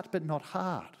 Part, but not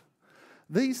heart.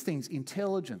 These things,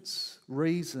 intelligence,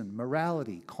 reason,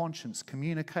 morality, conscience,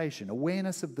 communication,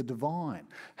 awareness of the divine,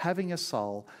 having a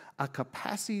soul, are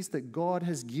capacities that God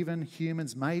has given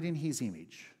humans made in his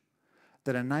image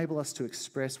that enable us to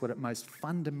express what it most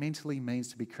fundamentally means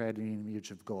to be created in the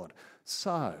image of God.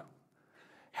 So,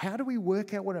 how do we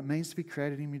work out what it means to be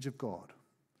created in the image of God?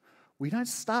 We don't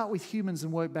start with humans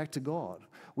and work back to God.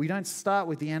 We don't start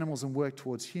with the animals and work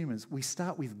towards humans. We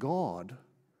start with God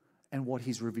and what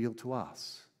he's revealed to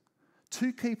us.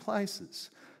 Two key places.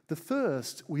 The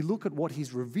first, we look at what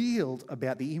he's revealed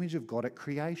about the image of God at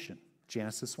creation.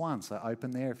 Genesis 1, so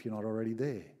open there if you're not already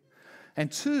there.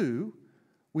 And two,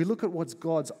 we look at what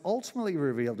God's ultimately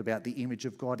revealed about the image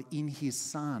of God in his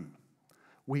Son.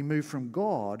 We move from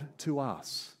God to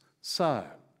us. So,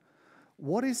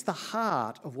 what is the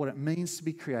heart of what it means to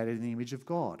be created in the image of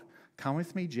God? Come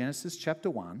with me, Genesis chapter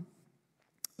 1,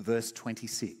 verse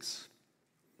 26.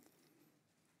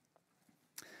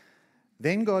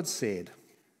 Then God said,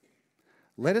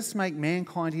 "Let us make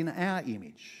mankind in our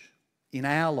image, in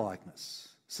our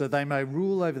likeness, so they may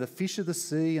rule over the fish of the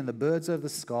sea and the birds of the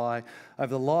sky,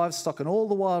 over the livestock and all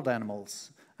the wild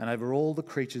animals, and over all the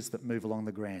creatures that move along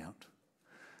the ground."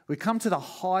 We come to the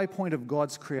high point of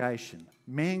God's creation,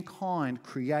 mankind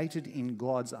created in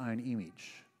God's own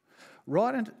image.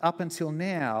 Right up until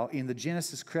now, in the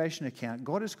Genesis creation account,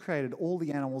 God has created all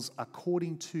the animals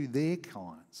according to their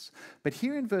kinds. But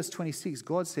here in verse 26,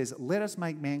 God says, "Let us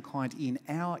make mankind in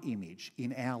our image,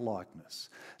 in our likeness,"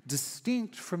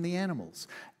 distinct from the animals.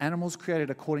 Animals created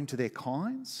according to their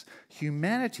kinds,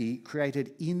 humanity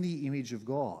created in the image of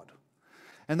God.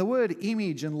 And the word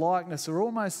image and likeness are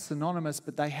almost synonymous,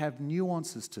 but they have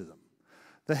nuances to them.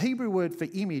 The Hebrew word for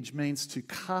image means to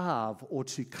carve or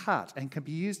to cut and can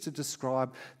be used to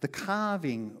describe the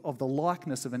carving of the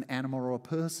likeness of an animal or a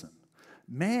person.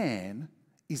 Man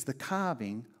is the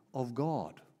carving of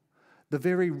God, the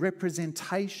very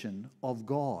representation of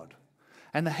God.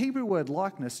 And the Hebrew word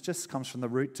likeness just comes from the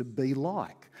root to be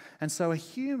like. And so a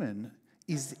human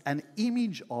is an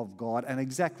image of God,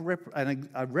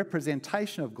 a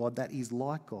representation of God that is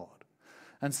like God.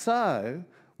 And so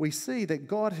we see that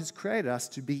God has created us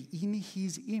to be in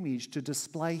his image to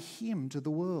display him to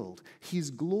the world, his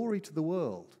glory to the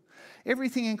world.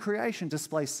 Everything in creation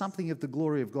displays something of the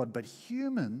glory of God, but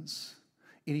humans,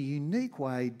 in a unique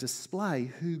way, display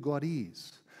who God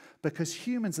is. Because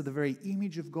humans are the very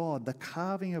image of God, the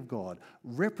carving of God,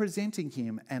 representing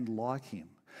him and like him.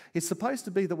 It's supposed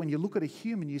to be that when you look at a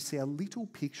human, you see a little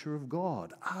picture of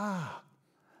God.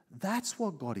 That's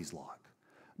what God is like.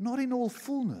 Not in all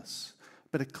fullness,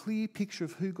 but a clear picture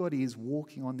of who God is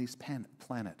walking on this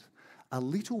planet. A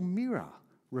little mirror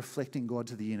reflecting God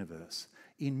to the universe.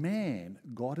 In man,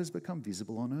 God has become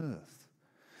visible on earth.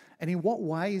 And in what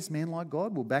way is man like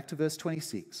God? Well, back to verse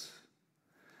 26.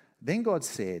 Then God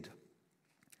said,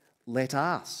 "Let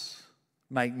us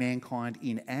make mankind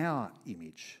in our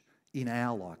image, in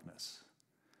our likeness."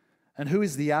 And who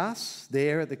is the us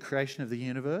there at the creation of the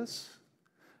universe?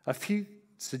 A few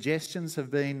suggestions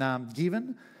have been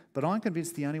given, but I'm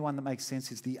convinced the only one that makes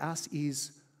sense is the us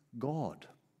is God.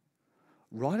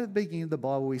 Right at the beginning of the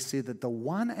Bible, we see that the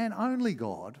one and only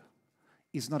God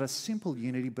is not a simple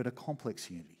unity, but a complex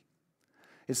unity.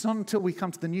 It's not until we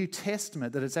come to the New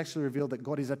Testament that it's actually revealed that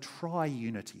God is a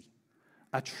triunity,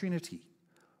 a trinity.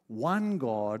 One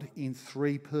God in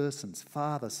three persons,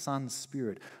 Father, Son,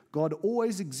 Spirit. God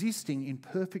always existing in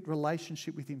perfect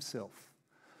relationship with himself.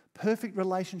 Perfect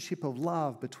relationship of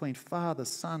love between Father,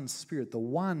 Son, Spirit, the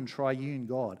one triune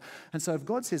God. And so if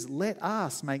God says, "Let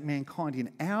us make mankind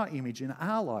in our image, in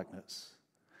our likeness,"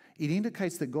 it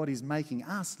indicates that God is making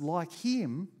us like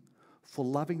him for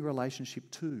loving relationship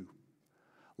too.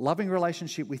 Loving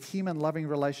relationship with him and loving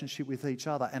relationship with each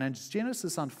other. And as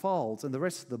Genesis unfolds and the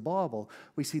rest of the Bible,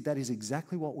 we see that is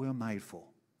exactly what we're made for.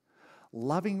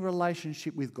 Loving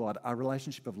relationship with God, a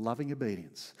relationship of loving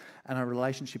obedience, and a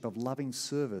relationship of loving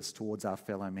service towards our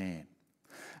fellow man.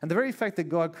 And the very fact that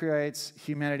God creates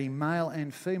humanity male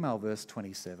and female, verse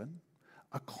 27,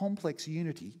 a complex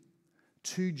unity,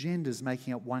 two genders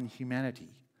making up one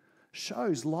humanity,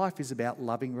 shows life is about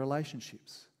loving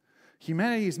relationships.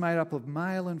 Humanity is made up of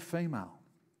male and female,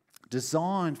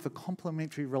 designed for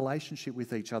complementary relationship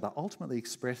with each other, ultimately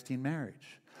expressed in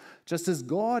marriage. Just as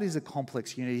God is a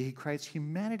complex unity, he creates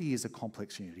humanity as a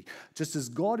complex unity. Just as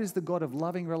God is the God of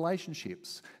loving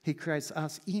relationships, he creates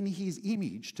us in his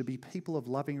image to be people of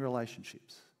loving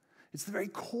relationships. It's the very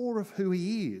core of who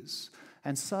he is.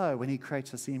 And so when he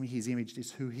creates us in his image,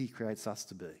 is who he creates us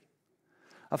to be.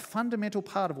 A fundamental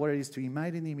part of what it is to be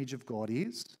made in the image of God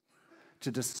is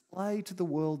to display to the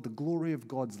world the glory of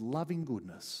God's loving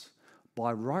goodness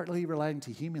by rightly relating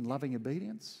to him in loving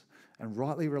obedience and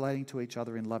rightly relating to each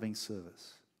other in loving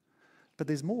service. But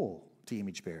there's more to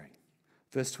image bearing.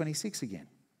 Verse 26 again.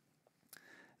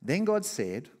 Then God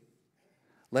said,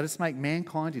 "Let us make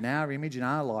mankind in our image and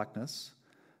our likeness,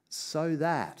 so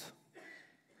that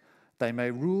they may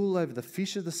rule over the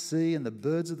fish of the sea and the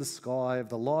birds of the sky, over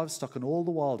the livestock and all the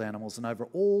wild animals, and over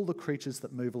all the creatures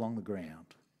that move along the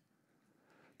ground."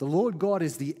 The Lord God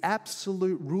is the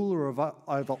absolute ruler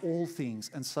over all things.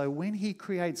 And so when he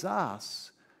creates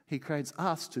us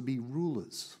to be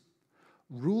rulers,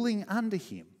 ruling under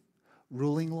him,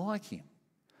 ruling like him.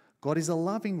 God is a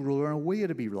loving ruler, and we are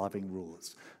to be loving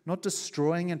rulers, not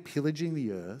destroying and pillaging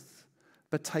the earth,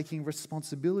 but taking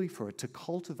responsibility for it, to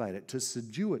cultivate it, to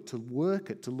subdue it, to work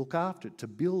it, to look after it, to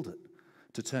build it,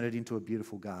 to turn it into a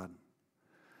beautiful garden.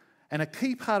 And a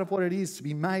key part of what it is to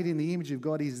be made in the image of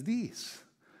God is this: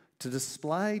 to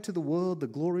display to the world the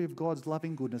glory of God's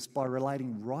loving goodness by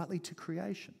relating rightly to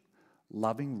creation,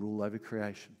 loving rule over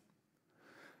creation.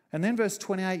 And then verse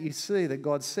 28, you see that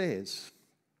God says,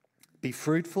 "Be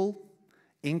fruitful,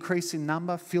 increase in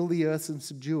number, fill the earth and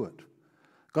subdue it."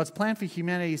 God's plan for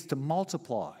humanity is to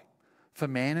multiply, for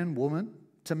man and woman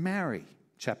to marry,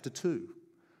 chapter 2.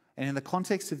 And in the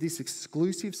context of this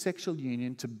exclusive sexual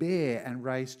union, to bear and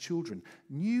raise children,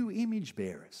 new image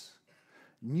bearers,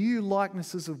 new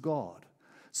likenesses of God.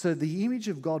 So the image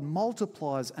of God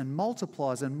multiplies and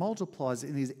multiplies and multiplies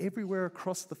and is everywhere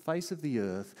across the face of the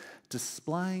earth,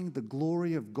 displaying the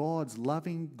glory of God's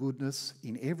loving goodness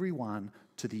in everyone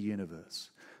to the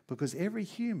universe. Because every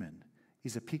human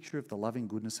is a picture of the loving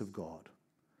goodness of God.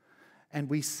 And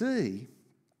we see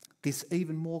this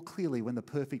even more clearly when the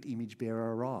perfect image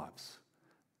bearer arrives.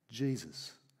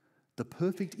 Jesus, the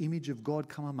perfect image of God,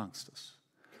 come amongst us.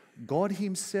 God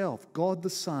himself, God the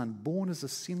Son, born as a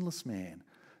sinless man,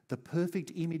 the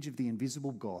perfect image of the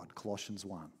invisible God, Colossians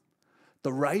 1.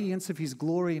 The radiance of his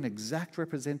glory and exact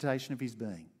representation of his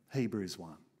being, Hebrews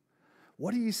 1.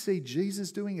 What do you see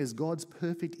Jesus doing as God's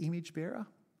perfect image bearer?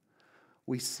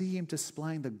 We see him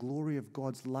displaying the glory of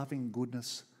God's loving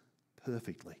goodness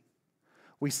perfectly.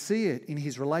 We see it in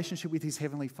his relationship with his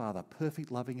heavenly Father, perfect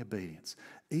loving obedience,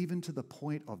 even to the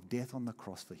point of death on the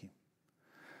cross for him.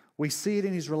 We see it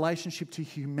in his relationship to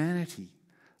humanity,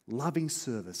 loving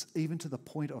service, even to the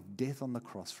point of death on the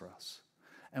cross for us.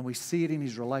 And we see it in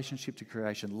his relationship to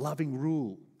creation, loving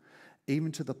rule,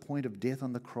 even to the point of death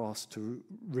on the cross to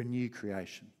renew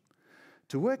creation.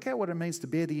 To work out what it means to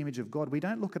bear the image of God, we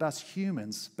don't look at us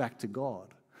humans back to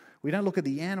God. We don't look at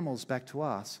the animals back to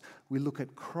us. We look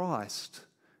at Christ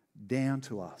down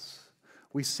to us.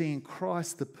 We see in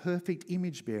Christ the perfect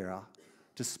image bearer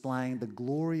displaying the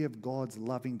glory of God's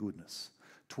loving goodness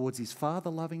towards his Father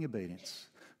loving obedience,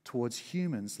 towards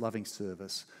humans loving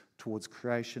service, towards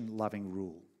creation loving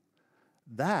rule.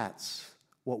 That's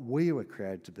what we were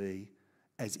created to be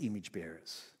as image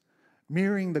bearers,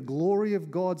 mirroring the glory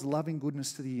of God's loving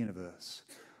goodness to the universe.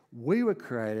 We were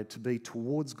created to be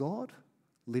towards God,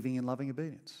 living in loving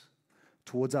obedience,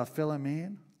 towards our fellow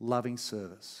man, loving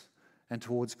service, and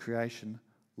towards creation,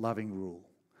 loving rule.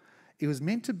 It was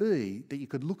meant to be that you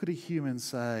could look at a human and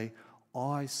say,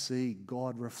 I see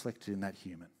God reflected in that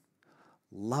human.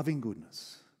 Loving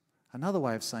goodness. Another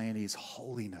way of saying it is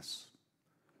holiness,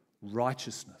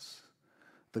 righteousness,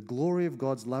 the glory of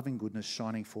God's loving goodness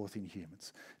shining forth in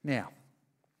humans. Now,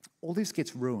 all this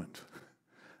gets ruined,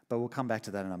 but we'll come back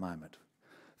to that in a moment.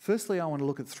 Firstly, I want to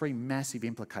look at three massive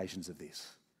implications of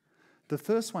this. The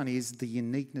first one is the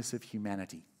uniqueness of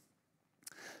humanity.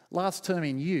 Last term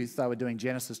in youth, they were doing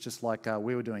Genesis just like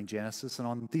we were doing Genesis. And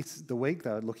on the week, they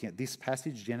were looking at this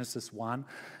passage, Genesis 1,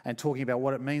 and talking about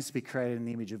what it means to be created in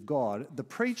the image of God. The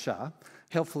preacher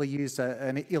helpfully used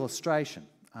an illustration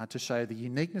to show the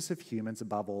uniqueness of humans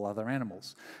above all other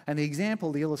animals. And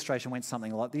the illustration went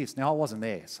something like this. Now, I wasn't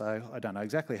there, so I don't know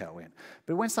exactly how it went.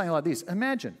 But it went something like this.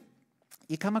 Imagine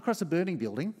you come across a burning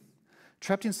building.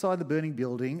 Trapped inside the burning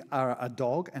building are a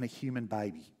dog and a human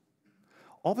baby.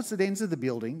 Opposite ends of the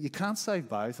building, you can't save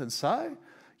both, and so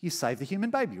you save the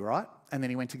human baby, right? And then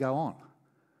he went to go on.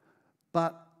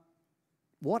 But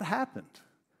what happened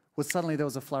was suddenly there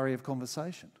was a flurry of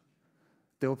conversation.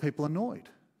 There were people annoyed.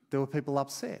 There were people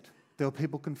upset. There were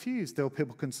people confused. There were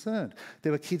people concerned.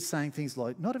 There were kids saying things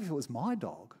like, not if it was my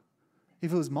dog.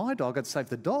 If it was my dog, I'd save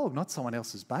the dog, not someone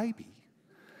else's baby.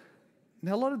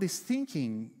 Now, a lot of this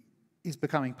thinking is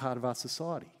becoming part of our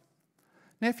society.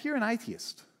 Now, if you're an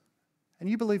atheist and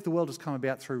you believe the world has come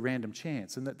about through random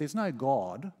chance and that there's no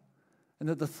God and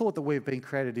that the thought that we've been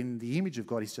created in the image of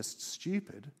God is just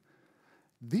stupid,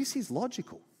 this is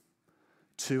logical.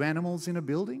 2 animals in a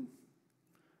building,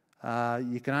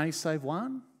 you can only save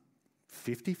one,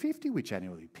 50-50 which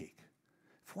animal you pick.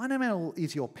 If one animal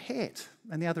is your pet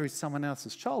and the other is someone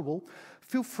else's child, well,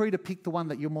 feel free to pick the one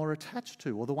that you're more attached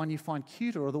to, or the one you find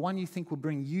cuter, or the one you think will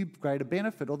bring you greater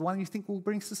benefit, or the one you think will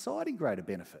bring society greater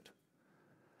benefit.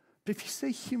 But if you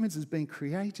see humans as being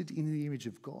created in the image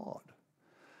of God,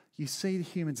 you see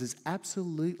humans as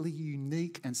absolutely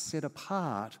unique and set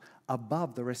apart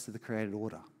above the rest of the created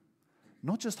order.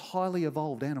 Not just highly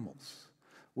evolved animals.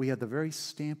 We are the very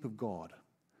stamp of God.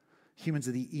 Humans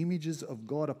are the images of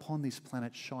God upon this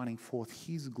planet, shining forth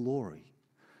His glory,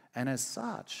 and as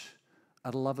such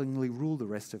are to lovingly rule the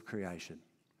rest of creation,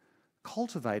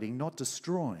 cultivating, not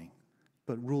destroying,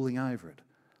 but ruling over it,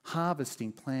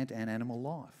 harvesting plant and animal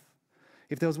life.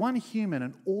 If there was one human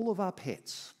and all of our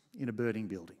pets in a burning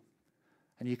building,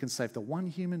 and you can save the one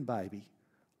human baby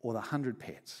or the 100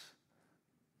 pets,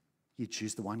 you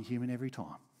choose the one human every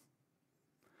time.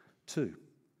 2,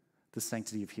 the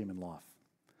sanctity of human life.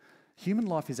 Human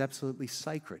life is absolutely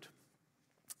sacred.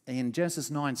 In Genesis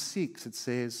 9:6 it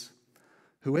says,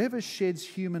 "Whoever sheds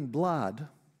human blood,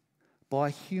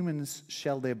 by humans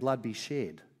shall their blood be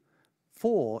shed.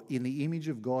 For in the image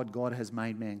of God, God has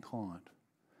made mankind."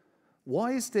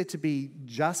 Why is there to be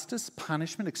justice,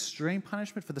 punishment, extreme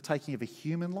punishment for the taking of a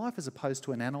human life as opposed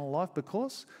to an animal life?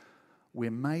 Because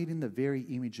we're made in the very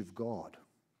image of God.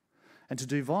 And to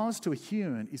do violence to a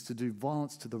human is to do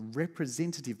violence to the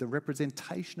representative, the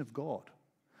representation of God.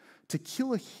 To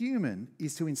kill a human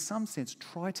is to, in some sense,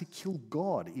 try to kill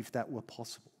God if that were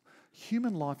possible.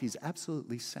 Human life is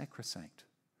absolutely sacrosanct.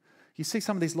 You see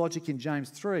some of this logic in James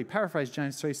 3. Paraphrase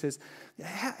James 3 says,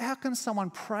 how can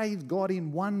someone praise God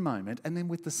in one moment and then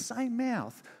with the same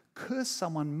mouth curse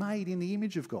someone made in the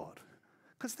image of God?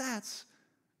 Because that's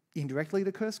indirectly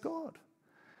to curse God.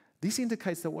 This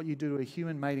indicates that what you do to a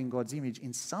human made in God's image,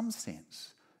 in some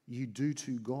sense, you do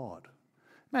to God.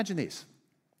 Imagine this.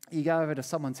 You go over to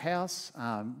someone's house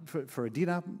for a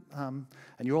dinner, and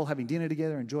you're all having dinner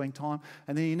together, enjoying time,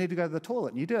 and then you need to go to the toilet.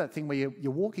 And you do that thing where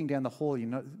you're walking down the hall,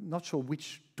 you're not sure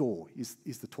which door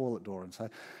is the toilet door.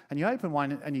 And you open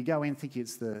one and you go in thinking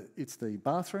it's the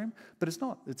bathroom, but it's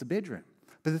not, it's a bedroom.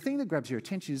 But the thing that grabs your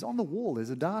attention is on the wall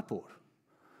there's a dartboard.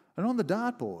 And on the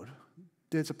dartboard,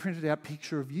 there's a printed out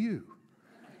picture of you,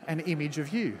 an image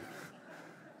of you.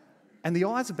 And the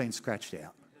eyes have been scratched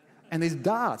out. And there's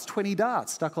darts, 20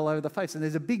 darts stuck all over the face. And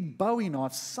there's a big Bowie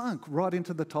knife sunk right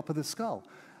into the top of the skull.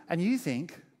 And you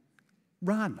think,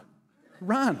 run.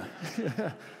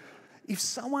 If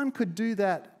someone could do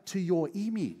that to your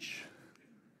image,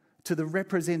 to the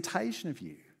representation of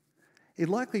you, it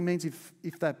likely means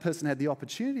if that person had the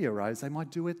opportunity arose, they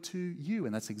might do it to you.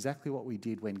 And that's exactly what we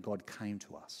did when God came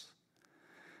to us.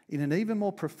 In an even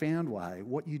more profound way,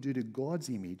 what you do to God's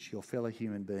image, your fellow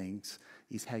human beings,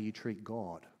 is how you treat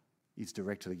God, is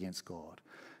directed against God.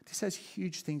 This has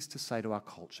huge things to say to our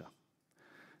culture.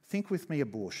 Think with me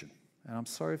abortion, and I'm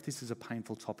sorry if this is a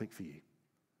painful topic for you.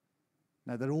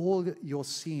 Know that all your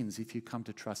sins, if you come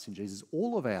to trust in Jesus,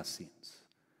 all of our sins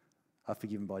are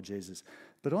forgiven by Jesus.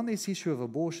 But on this issue of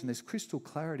abortion, there's crystal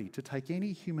clarity. To take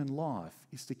any human life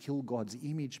is to kill God's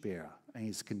image bearer and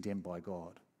is condemned by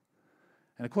God.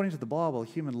 And according to the Bible,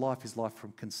 human life is life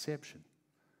from conception.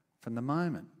 From the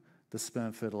moment the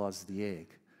sperm fertilises the egg.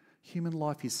 Human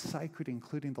life is sacred,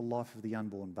 including the life of the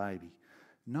unborn baby.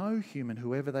 No human,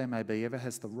 whoever they may be, ever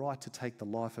has the right to take the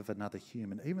life of another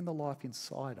human, even the life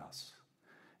inside us,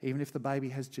 even if the baby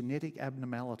has genetic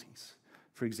abnormalities,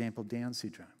 for example, Down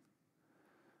syndrome.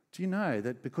 Do you know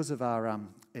that because of our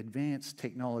advanced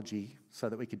technology so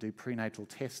that we could do prenatal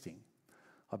testing,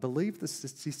 I believe the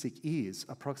statistic is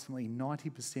approximately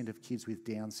 90% of kids with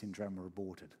Down syndrome are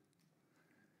aborted.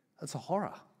 That's a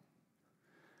horror.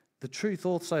 This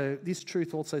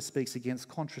truth also speaks against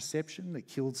contraception that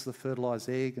kills the fertilised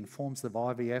egg and forms of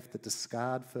IVF that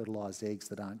discard fertilised eggs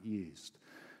that aren't used.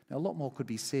 Now, a lot more could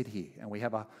be said here, and we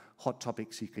have a hot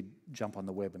topic so you could jump on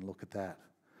the web and look at that.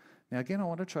 Now, again, I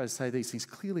want to try to say these things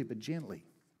clearly but gently.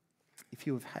 If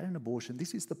you have had an abortion,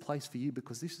 this is the place for you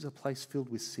because this is a place filled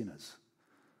with sinners.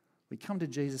 We come to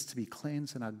Jesus to be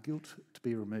cleansed and our guilt to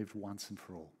be removed once and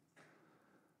for all.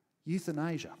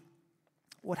 Euthanasia.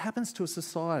 What happens to a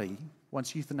society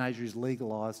once euthanasia is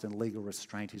legalised and legal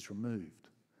restraint is removed?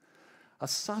 A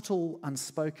subtle,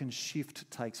 unspoken shift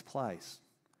takes place.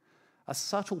 A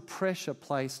subtle pressure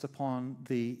placed upon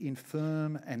the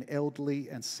infirm and elderly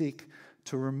and sick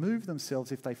to remove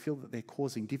themselves if they feel that they're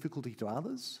causing difficulty to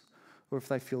others or if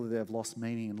they feel that they've lost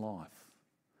meaning in life.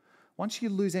 Once you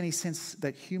lose any sense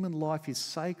that human life is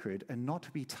sacred and not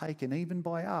to be taken even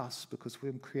by us because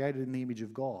we're created in the image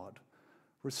of God,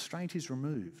 restraint is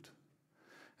removed.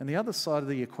 And the other side of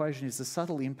the equation is the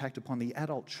subtle impact upon the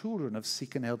adult children of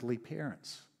sick and elderly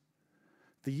parents.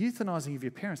 The euthanizing of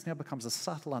your parents now becomes a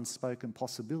subtle, unspoken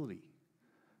possibility.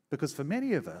 Because for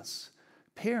many of us,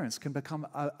 parents can become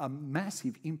a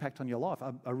massive impact on your life,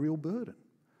 a real burden.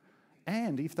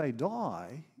 And if they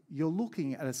die, you're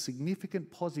looking at a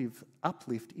significant positive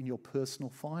uplift in your personal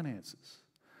finances.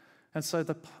 And so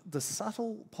the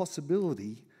subtle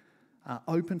possibility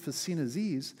open for sinners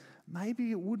is maybe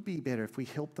it would be better if we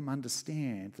help them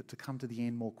understand that to come to the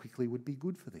end more quickly would be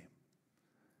good for them.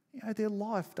 You know, their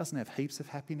life doesn't have heaps of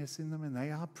happiness in them and they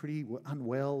are pretty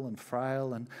unwell and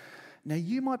frail. And now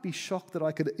you might be shocked that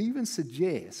I could even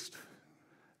suggest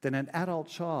that an adult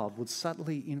child would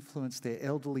subtly influence their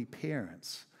elderly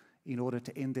parents in order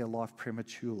to end their life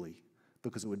prematurely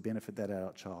because it would benefit that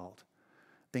adult child.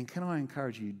 Then can I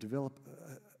encourage you to develop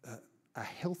a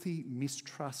healthy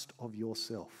mistrust of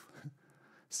yourself?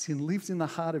 Sin lives in the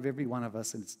heart of every one of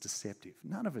us and it's deceptive.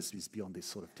 None of us is beyond this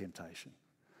sort of temptation.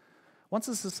 Once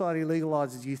a society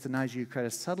legalises euthanasia, you create a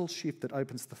subtle shift that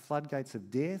opens the floodgates of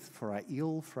death for our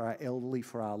ill, for our elderly,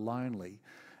 for our lonely.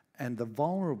 And the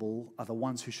vulnerable are the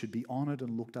ones who should be honoured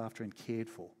and looked after and cared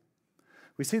for.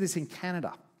 We see this in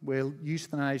Canada, where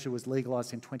euthanasia was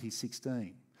legalised in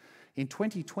 2016. In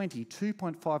 2020,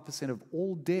 2.5% of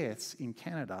all deaths in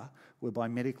Canada were by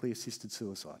medically assisted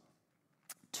suicide.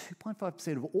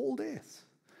 2.5% of all deaths.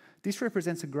 This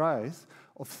represents a growth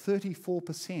of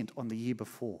 34% on the year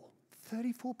before.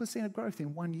 34% of growth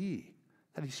in 1 year.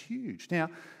 That is huge. Now,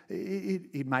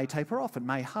 it may taper off, it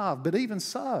may halve, but even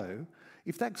so,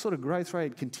 if that sort of growth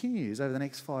rate continues over the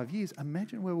next 5 years,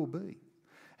 imagine where we'll be.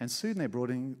 And soon they're brought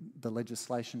in the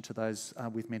legislation to those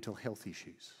with mental health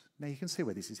issues. Now you can see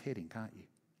where this is heading, can't you?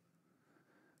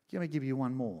 Let me give you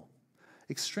one more.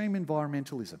 Extreme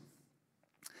environmentalism.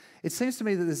 It seems to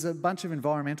me that there's a bunch of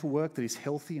environmental work that is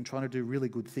healthy and trying to do really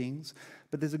good things,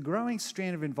 but there's a growing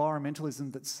strand of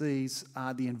environmentalism that sees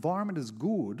the environment as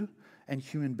good and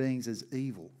human beings as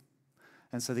evil.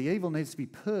 And so the evil needs to be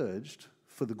purged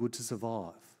for the good to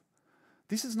survive.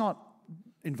 This is not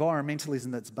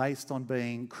environmentalism that's based on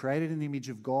being created in the image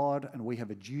of God and we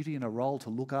have a duty and a role to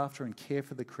look after and care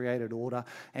for the created order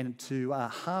and to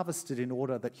harvest it in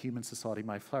order that human society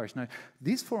may flourish. No,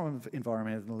 this form of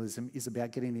environmentalism is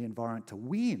about getting the environment to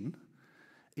win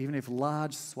even if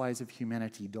large swathes of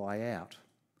humanity die out.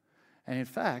 And in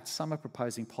fact, some are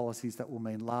proposing policies that will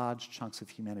mean large chunks of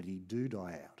humanity do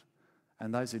die out.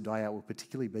 And those who die out will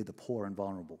particularly be the poor and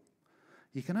vulnerable.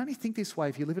 You can only think this way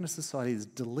if you live in a society that's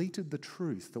deleted the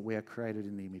truth that we are created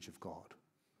in the image of God.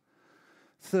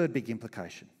 Third big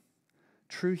implication,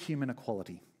 true human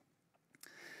equality.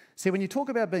 See, when you talk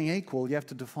about being equal, you have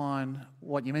to define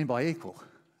what you mean by equal.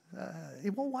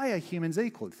 In what way are humans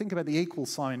equal? Think about the equal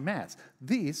sign in maths.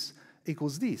 This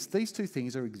equals this. These two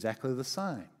things are exactly the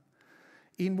same.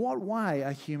 In what way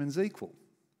are humans equal?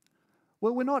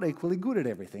 Well, we're not equally good at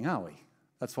everything, are we?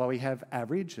 That's why we have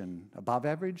average and above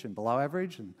average and below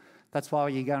average, and that's why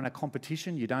you go in a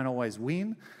competition, you don't always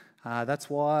win. That's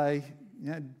why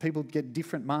people get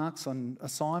different marks on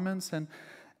assignments, and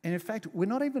in fact, we're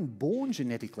not even born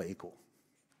genetically equal.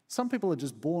 Some people are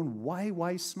just born way,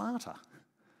 way smarter.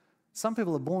 Some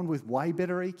people are born with way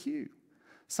better EQ.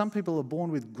 Some people are born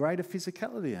with greater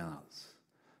physicality than others.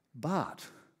 But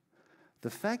the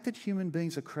fact that human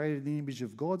beings are created in the image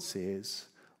of God says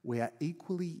we are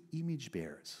equally image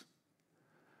bearers,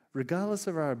 regardless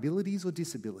of our abilities or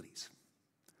disabilities,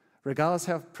 regardless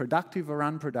how productive or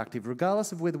unproductive,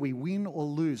 regardless of whether we win or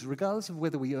lose, regardless of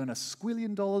whether we earn $1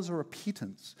 squillion or a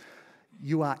pittance.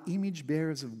 You are image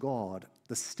bearers of God.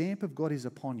 The stamp of God is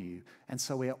upon you, and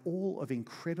so we are all of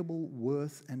incredible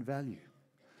worth and value.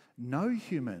 No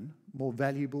human more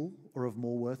valuable or of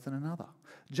more worth than another.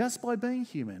 Just by being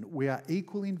human, we are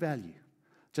equal in value.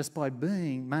 Just by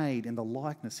being made in the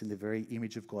likeness, in the very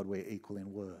image of God, we're equal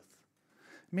in worth.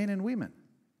 Men and women,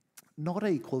 not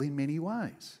equal in many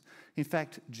ways. In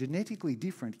fact, genetically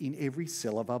different in every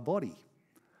cell of our body.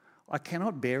 I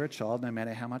cannot bear a child no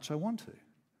matter how much I want to.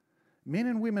 Men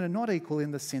and women are not equal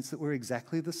in the sense that we're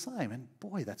exactly the same. And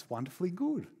boy, that's wonderfully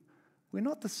good. We're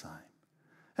not the same.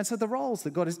 And so the roles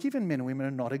that God has given men and women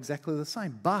are not exactly the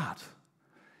same. But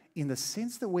in the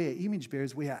sense that we are image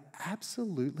bearers, we are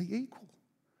absolutely equal,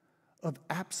 of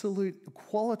absolute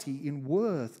equality in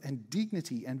worth and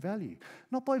dignity and value,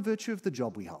 not by virtue of the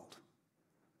job we hold,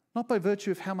 not by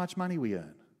virtue of how much money we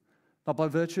earn, not by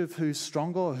virtue of who's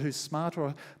stronger or who's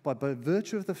smarter, but by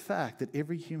virtue of the fact that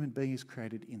every human being is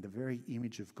created in the very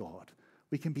image of God.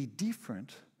 We can be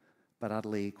different, but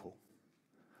utterly equal.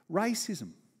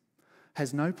 Racism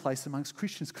has no place amongst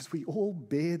Christians because we all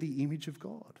bear the image of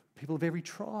God. People of every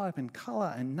tribe and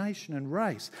colour and nation and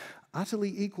race,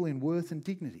 utterly equal in worth and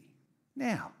dignity.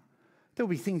 Now, there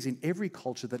will be things in every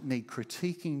culture that need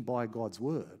critiquing by God's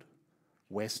word.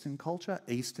 Western culture,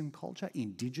 Eastern culture,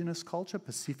 Indigenous culture,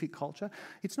 Pacific culture.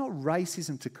 It's not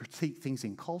racism to critique things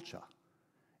in culture.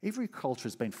 Every culture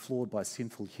has been flawed by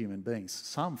sinful human beings,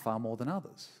 some far more than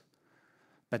others.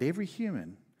 But every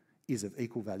human is of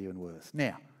equal value and worth.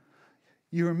 Now,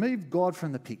 you remove God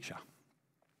from the picture.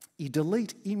 You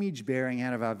delete image bearing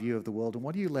out of our view of the world, and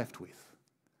what are you left with?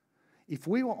 If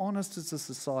we were honest as a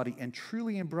society and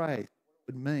truly embraced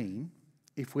what it would mean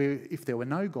if there were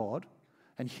no God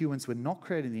and humans were not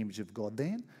created in the image of God,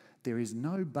 then there is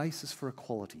no basis for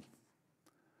equality.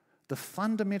 The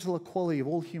fundamental equality of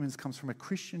all humans comes from a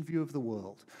Christian view of the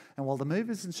world. And while the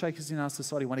movers and shakers in our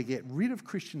society want to get rid of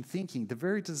Christian thinking, the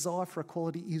very desire for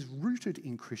equality is rooted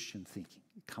in Christian thinking.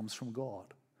 It comes from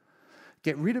God.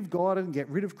 Get rid of God and get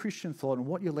rid of Christian thought, and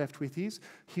what you're left with is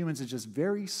humans are just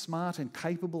very smart and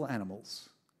capable animals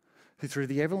who, through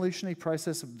the evolutionary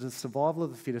process of the survival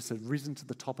of the fittest, have risen to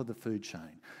the top of the food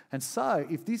chain. And so,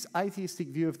 if this atheistic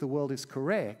view of the world is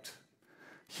correct,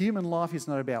 human life is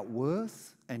not about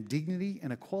worth and dignity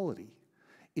and equality.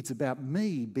 It's about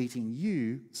me beating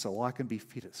you so I can be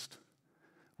fittest.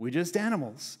 We're just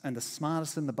animals, and the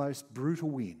smartest and the most brutal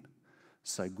win.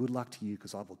 So good luck to you,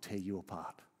 because I will tear you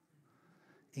apart.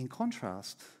 In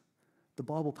contrast, the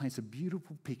Bible paints a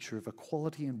beautiful picture of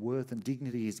equality and worth and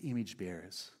dignity as image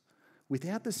bearers,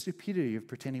 without the stupidity of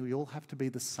pretending we all have to be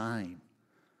the same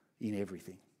in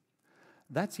everything.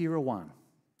 That's era 1,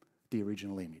 the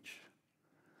original image.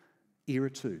 Era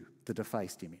 2, the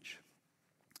defaced image.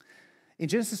 In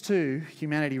Genesis 2,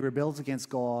 humanity rebels against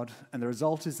God, and the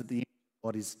result is that the image of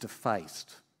God is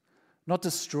defaced. Not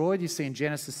destroyed. You see in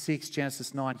Genesis 6,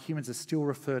 Genesis 9, humans are still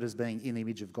referred as being in the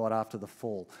image of God after the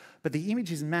fall. But the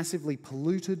image is massively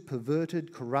polluted,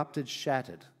 perverted, corrupted,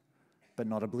 shattered, but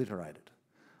not obliterated.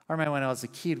 I remember when I was a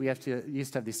kid, we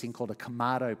used to have this thing called a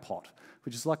Kamado pot,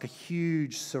 which is like a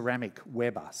huge ceramic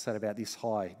Weber, set about this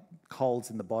high, coals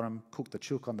in the bottom, cook the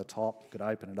chook on the top, you could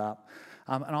open it up.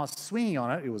 And I was swinging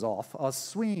on it, it was off, I was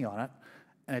swinging on it,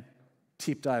 and it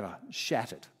tipped over,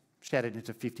 shattered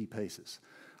into 50 pieces.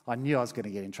 I knew I was going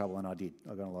to get in trouble, and I did.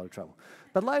 I got in a lot of trouble.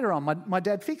 But later on, my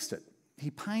dad fixed it.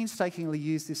 He painstakingly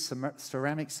used this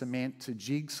ceramic cement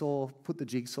to put the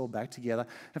jigsaw back together.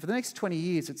 And for the next 20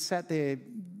 years, it sat there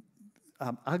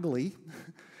ugly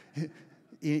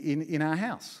in our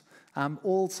house,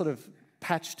 all sort of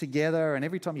patched together. And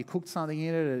every time you cooked something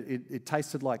in it, it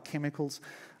tasted like chemicals.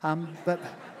 But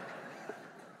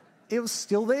it was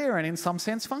still there and in some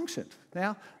sense functioned.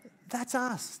 Now, that's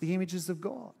us, the images of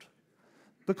God.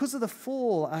 Because of the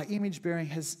fall, our image bearing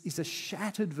is a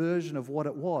shattered version of what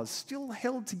it was, still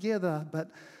held together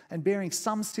and bearing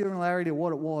some similarity to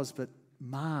what it was, but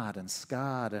marred and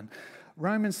scarred. And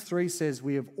Romans 3 says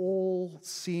we have all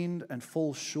sinned and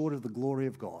fall short of the glory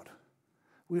of God.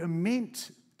 We are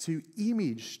meant to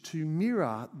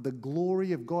mirror the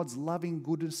glory of God's loving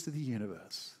goodness to the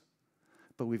universe,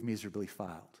 but we've miserably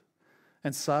failed.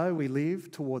 And so we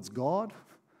live towards God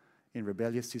in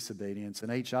rebellious disobedience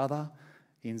and each other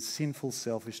in sinful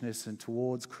selfishness, and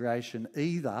towards creation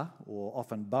either, or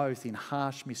often both, in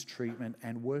harsh mistreatment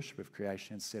and worship of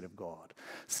creation instead of God.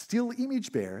 Still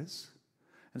image bearers,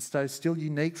 and so still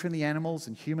unique from the animals,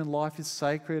 and human life is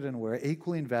sacred and we're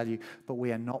equal in value, but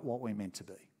we are not what we're meant to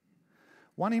be.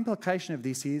 One implication of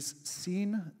this is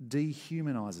sin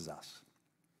dehumanises us.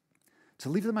 To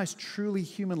live the most truly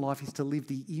human life is to live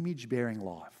the image-bearing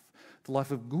life, the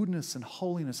life of goodness and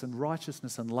holiness and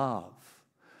righteousness and love.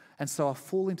 And so our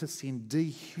fall into sin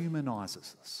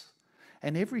dehumanises us.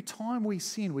 And every time we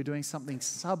sin, we're doing something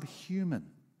subhuman,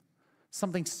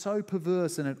 something so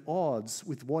perverse and at odds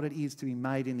with what it is to be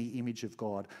made in the image of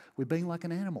God. We're being like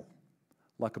an animal,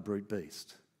 like a brute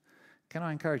beast. Can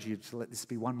I encourage you to let this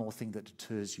be one more thing that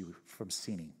deters you from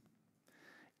sinning?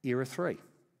 Era 3,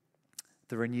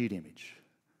 the renewed image.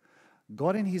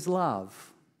 God in his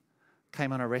love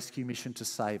came on a rescue mission to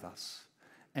save us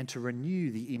and to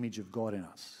renew the image of God in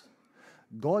us.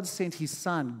 God sent his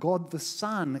Son. God the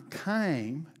Son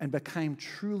came and became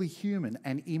truly human,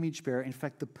 an image bearer, in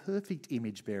fact, the perfect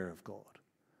image bearer of God.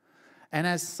 And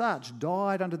as such,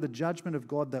 died under the judgment of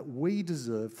God that we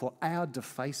deserve for our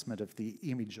defacement of the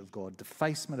image of God,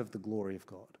 defacement of the glory of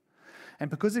God. And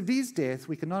because of his death,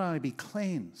 we can not only be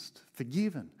cleansed,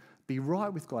 forgiven, be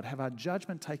right with God, have our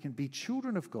judgment taken, be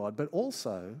children of God, but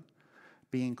also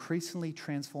be increasingly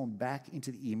transformed back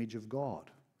into the image of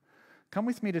God. Come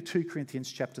with me to 2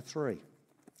 Corinthians chapter 3.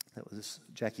 That was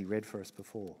Jackie read for us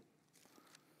before.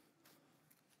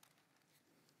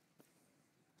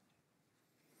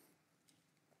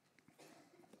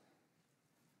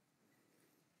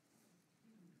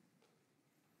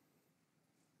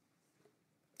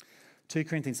 (2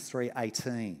 Corinthians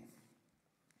 3:18).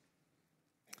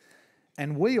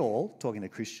 And we all, talking to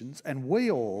Christians, and we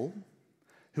all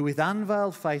who with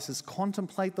unveiled faces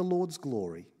contemplate the Lord's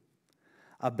glory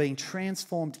are being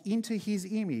transformed into his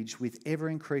image with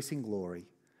ever-increasing glory,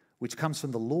 which comes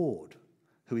from the Lord,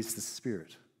 who is the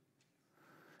Spirit.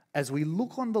 As we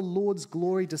look on the Lord's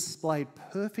glory displayed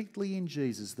perfectly in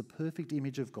Jesus, the perfect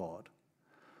image of God,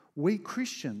 we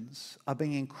Christians are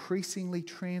being increasingly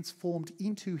transformed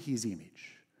into his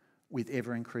image with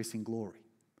ever-increasing glory.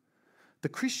 The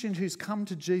Christian who's come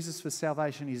to Jesus for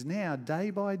salvation is now, day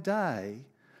by day,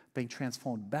 being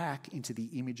transformed back into the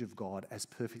image of God as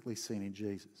perfectly seen in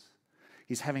Jesus.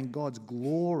 He's having God's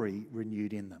glory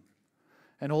renewed in them.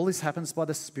 And all this happens by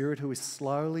the Spirit who is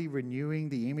slowly renewing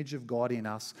the image of God in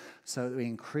us so that we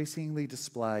increasingly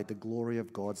display the glory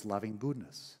of God's loving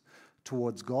goodness.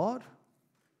 Towards God,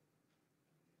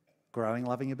 growing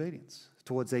loving obedience.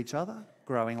 Towards each other,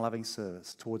 growing loving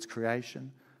service. Towards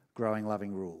creation, growing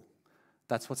loving rule.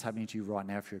 That's what's happening to you right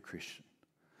now if you're a Christian.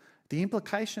 The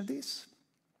implication of this,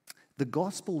 the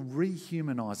gospel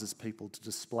rehumanises people to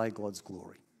display God's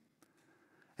glory.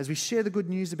 As we share the good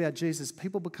news about Jesus,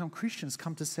 people become Christians,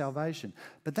 come to salvation.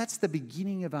 But that's the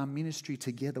beginning of our ministry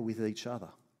together with each other.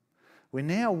 We're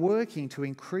now working to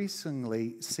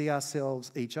increasingly see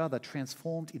ourselves, each other,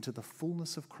 transformed into the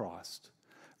fullness of Christ,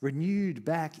 renewed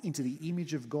back into the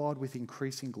image of God with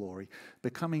increasing glory,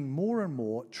 becoming more and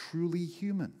more truly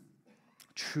human,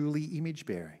 truly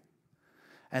image-bearing.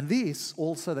 And this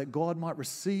also that God might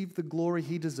receive the glory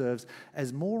he deserves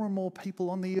as more and more people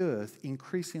on the earth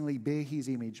increasingly bear his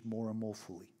image more and more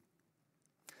fully.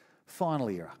 Final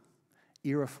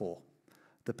era 4,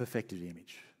 the perfected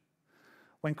image.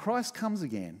 When Christ comes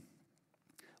again,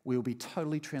 we will be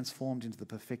totally transformed into the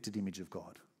perfected image of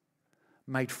God,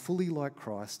 made fully like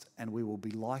Christ, and we will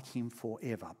be like him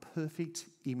forever, perfect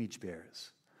image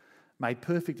bearers, made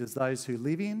perfect as those who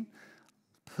live in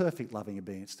perfect loving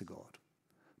obedience to God,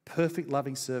 perfect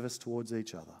loving service towards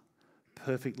each other,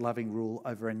 perfect loving rule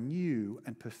over a new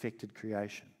and perfected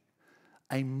creation.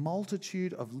 A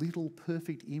multitude of little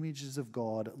perfect images of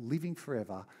God living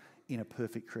forever in a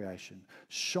perfect creation,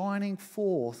 shining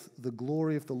forth the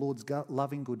glory of the Lord's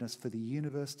loving goodness for the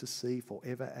universe to see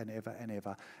forever and ever and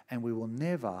ever, and we will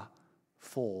never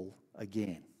fall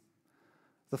again.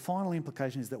 The final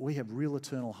implication is that we have real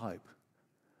eternal hope.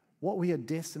 What we are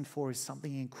destined for is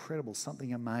something incredible,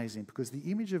 something amazing, because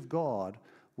the image of God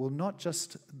will not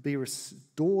just be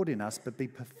restored in us, but be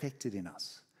perfected in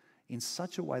us in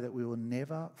such a way that we will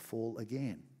never fall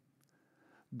again.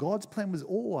 God's plan was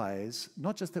always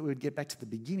not just that we would get back to the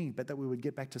beginning, but that we would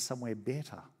get back to somewhere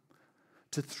better,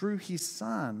 to through his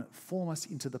Son form us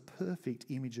into the perfect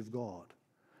image of God,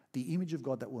 the image of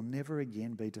God that will never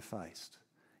again be defaced,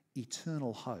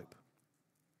 eternal hope.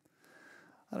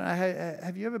 I don't know,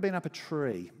 have you ever been up a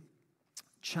tree,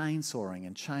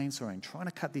 chainsawing, trying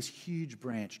to cut this huge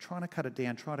branch, trying to cut it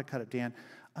down,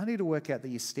 only to work out that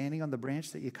you're standing on the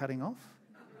branch that you're cutting off?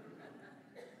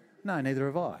 No, neither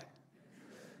have I.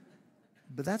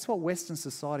 But that's what Western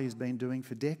society has been doing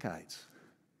for decades,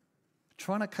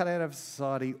 trying to cut out of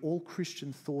society all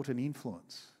Christian thought and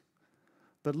influence.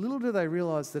 But little do they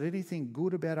realise that anything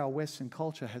good about our Western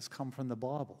culture has come from the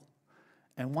Bible.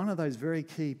 And one of those very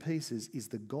key pieces is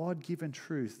the God-given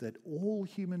truth that all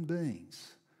human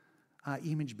beings are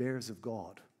image bearers of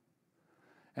God.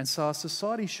 And so our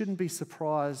society shouldn't be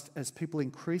surprised as people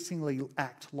increasingly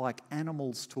act like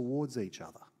animals towards each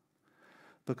other,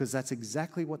 because that's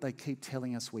exactly what they keep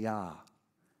telling us we are,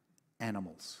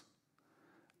 animals.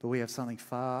 But we have something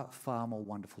far, far more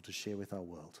wonderful to share with our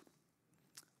world.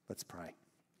 Let's pray.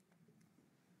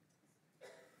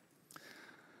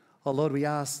 Oh Lord, we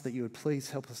ask that you would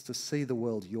please help us to see the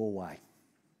world your way,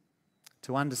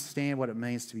 to understand what it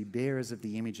means to be bearers of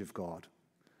the image of God,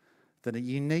 the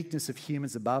uniqueness of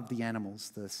humans above the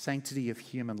animals, the sanctity of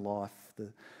human life,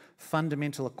 the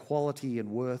fundamental equality and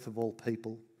worth of all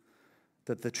people,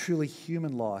 that the truly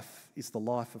human life is the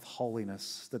life of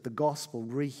holiness, that the gospel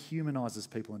rehumanises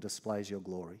people and displays your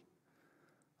glory.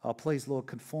 Oh, please, Lord,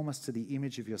 conform us to the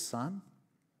image of your Son,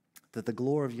 that the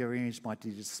glory of your image might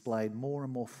be displayed more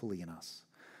and more fully in us.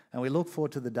 And we look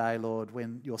forward to the day, Lord,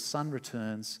 when your Son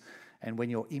returns and when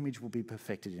your image will be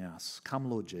perfected in us. Come,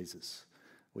 Lord Jesus.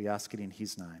 We ask it in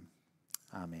his name.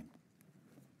 Amen.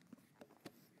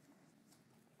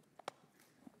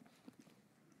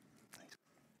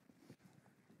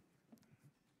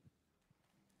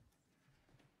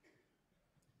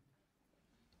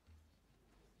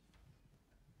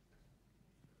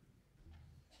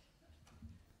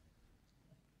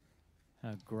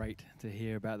 How great to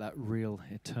hear about that real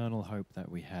eternal hope that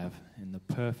we have in the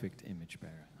perfect image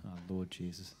bearer, our Lord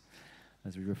Jesus.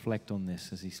 As we reflect on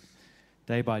this, as he's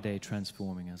day by day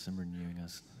transforming us and renewing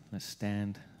us, let's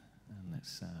stand and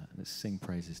let's sing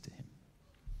praises to him.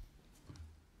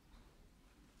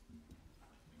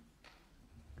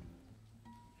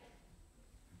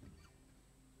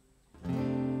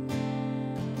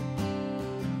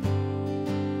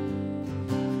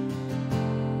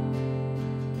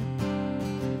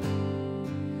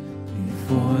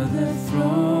 Before the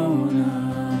throne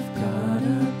of God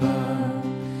above,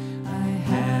 I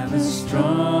have a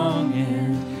strong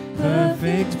and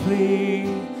perfect plea.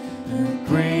 The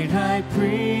great high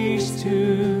priest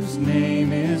whose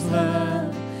name is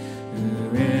love,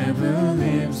 whoever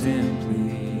lives and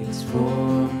pleads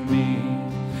for me.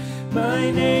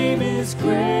 My name is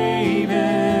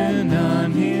graven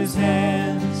on his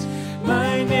hands,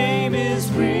 my name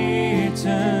is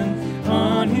written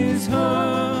on his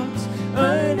heart.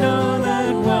 I know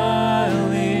that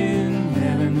while in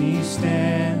heaven he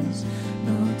stands,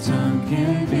 no tongue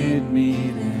can bid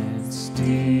me thence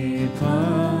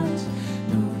depart.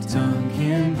 No tongue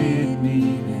can bid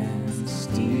me thence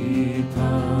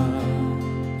depart.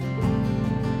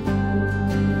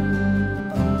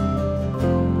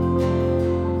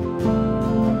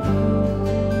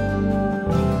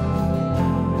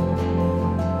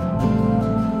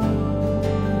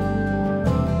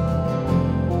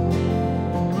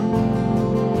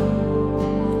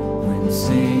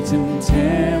 Satan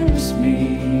tempts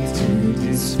me to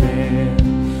despair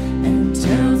and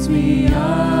tells me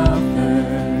of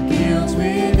the guilt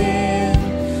within.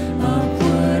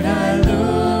 Upward I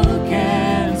look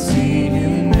and see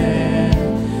him there,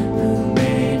 who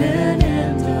made an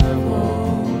end of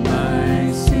all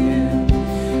my sin.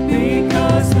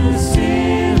 Because the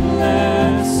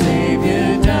sinless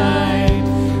Savior died,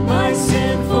 my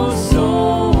sinful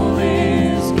soul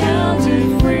is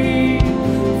counted free.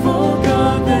 For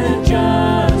God the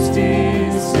just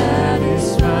is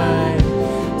satisfied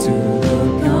to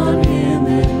look on him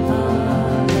and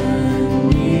pardon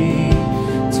me,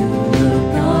 to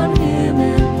look on him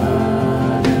and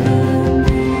pardon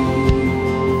me.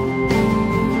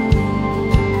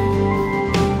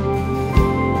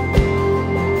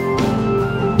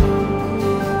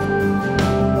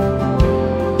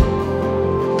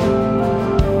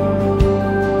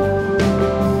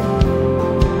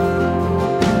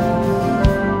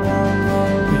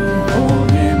 Behold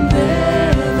him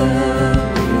there, the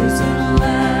risen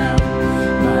Lamb,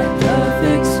 my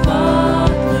perfect,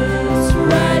 spotless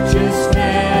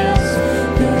righteousness,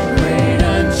 the great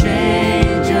unchangeable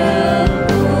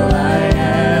I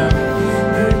am,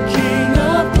 the King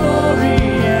of glory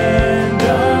and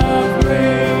of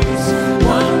grace.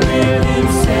 One with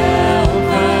himself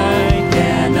I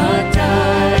cannot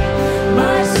die,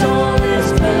 my soul is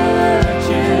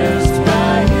purchased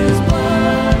by his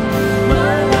blood.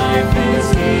 My life is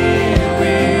here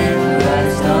with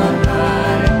Christ on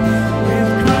high, with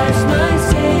Christ my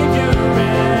Savior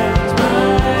and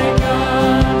my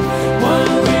God.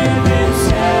 One with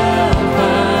himself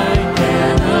I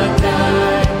cannot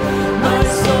die, my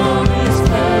soul is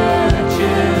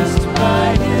purchased by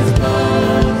his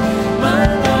blood. My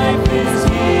life is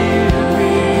here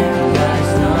with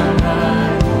Christ on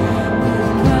high, with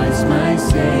Christ my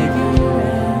Savior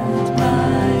and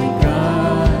my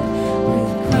God.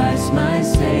 With Christ my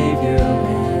Savior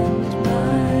and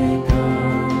my God.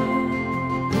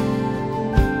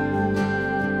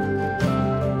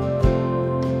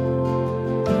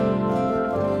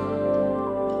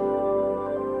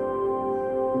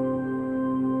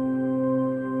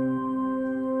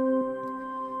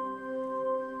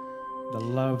 The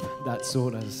love that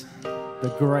sought us,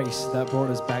 the grace that brought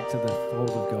us back to the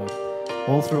fold of God,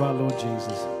 all through our Lord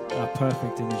Jesus, our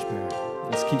perfect image bearer.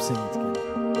 Let's keep singing together.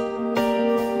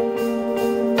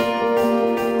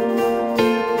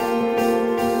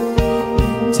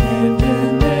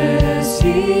 Tenderness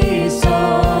he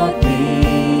sought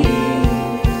me,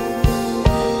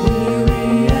 weary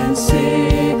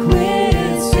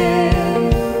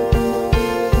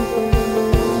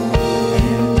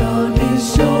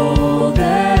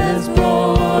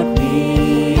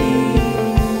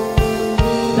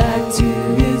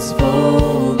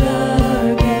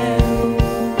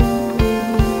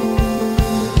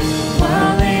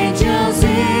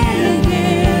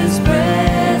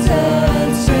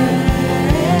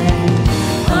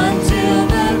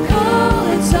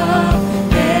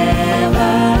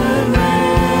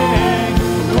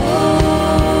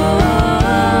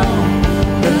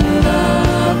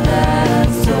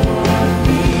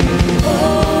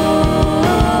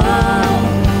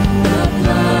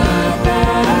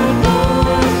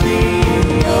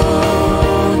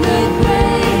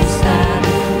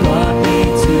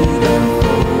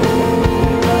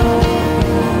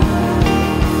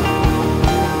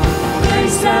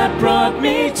brought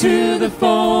me to the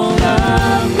fold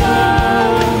of God.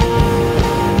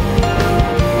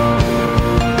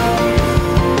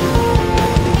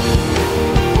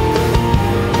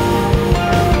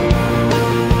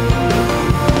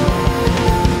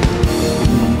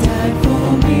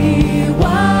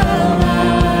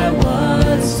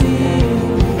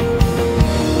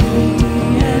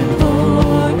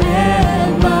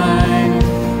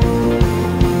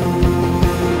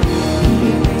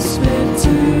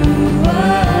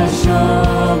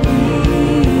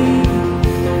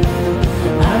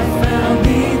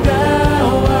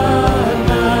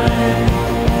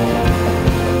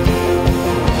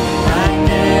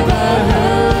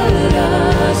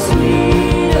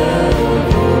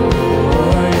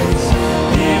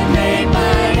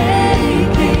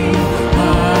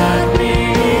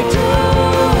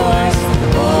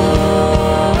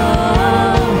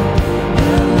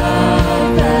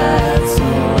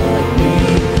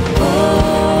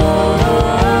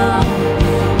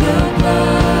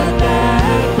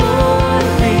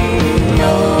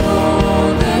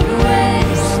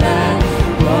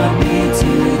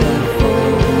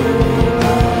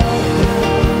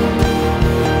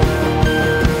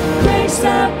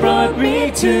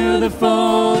 To the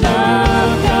fold of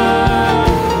God.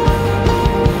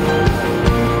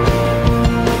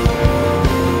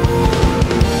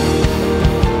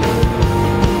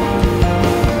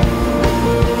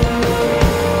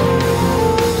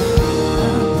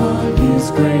 Upon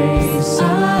His grace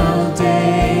I'll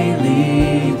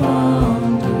daily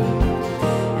ponder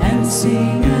and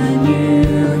sing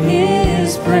anew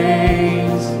His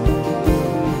praise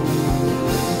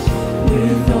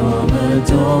with all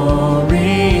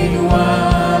adoring wonder.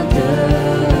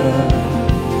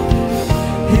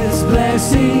 His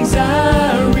blessings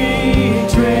I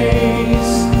retrace.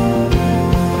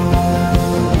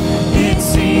 It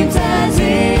seems as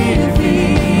if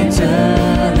eternal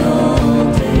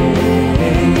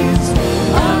days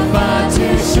are far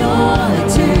too short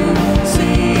to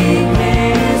sing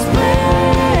His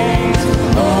praise.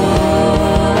 Oh,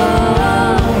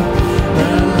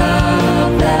 the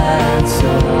love that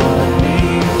sought me.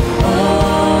 Oh,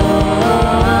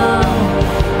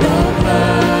 the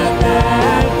blood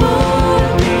that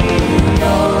bought me. Oh,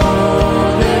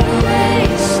 the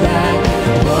grace that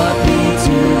brought me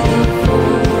to the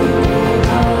fold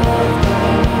of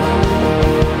God.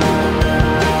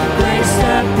 Grace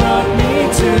that brought me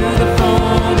to the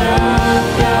fold of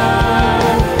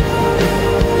God.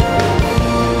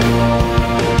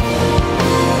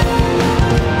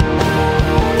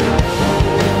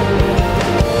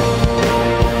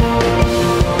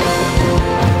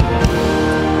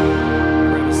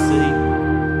 Great to see.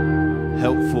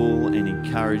 Helpful and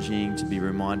encouraging to be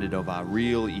reminded of our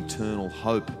real eternal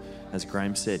hope. As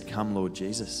Graham said, come Lord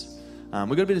Jesus.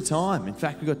 We've got a bit of time. In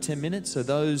fact, we've got 10 minutes, so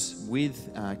those with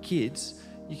kids,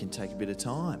 you can take a bit of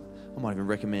time. I might even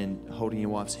recommend holding your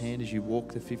wife's hand as you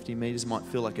walk the 50 metres. Might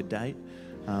feel like a date.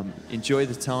 Enjoy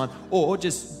the time, or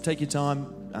just take your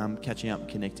time catching up and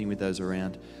connecting with those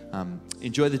around.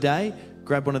 Enjoy the day.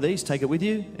 Grab one of these, take it with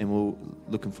you, and we'll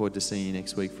looking forward to seeing you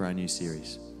next week for our new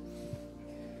series.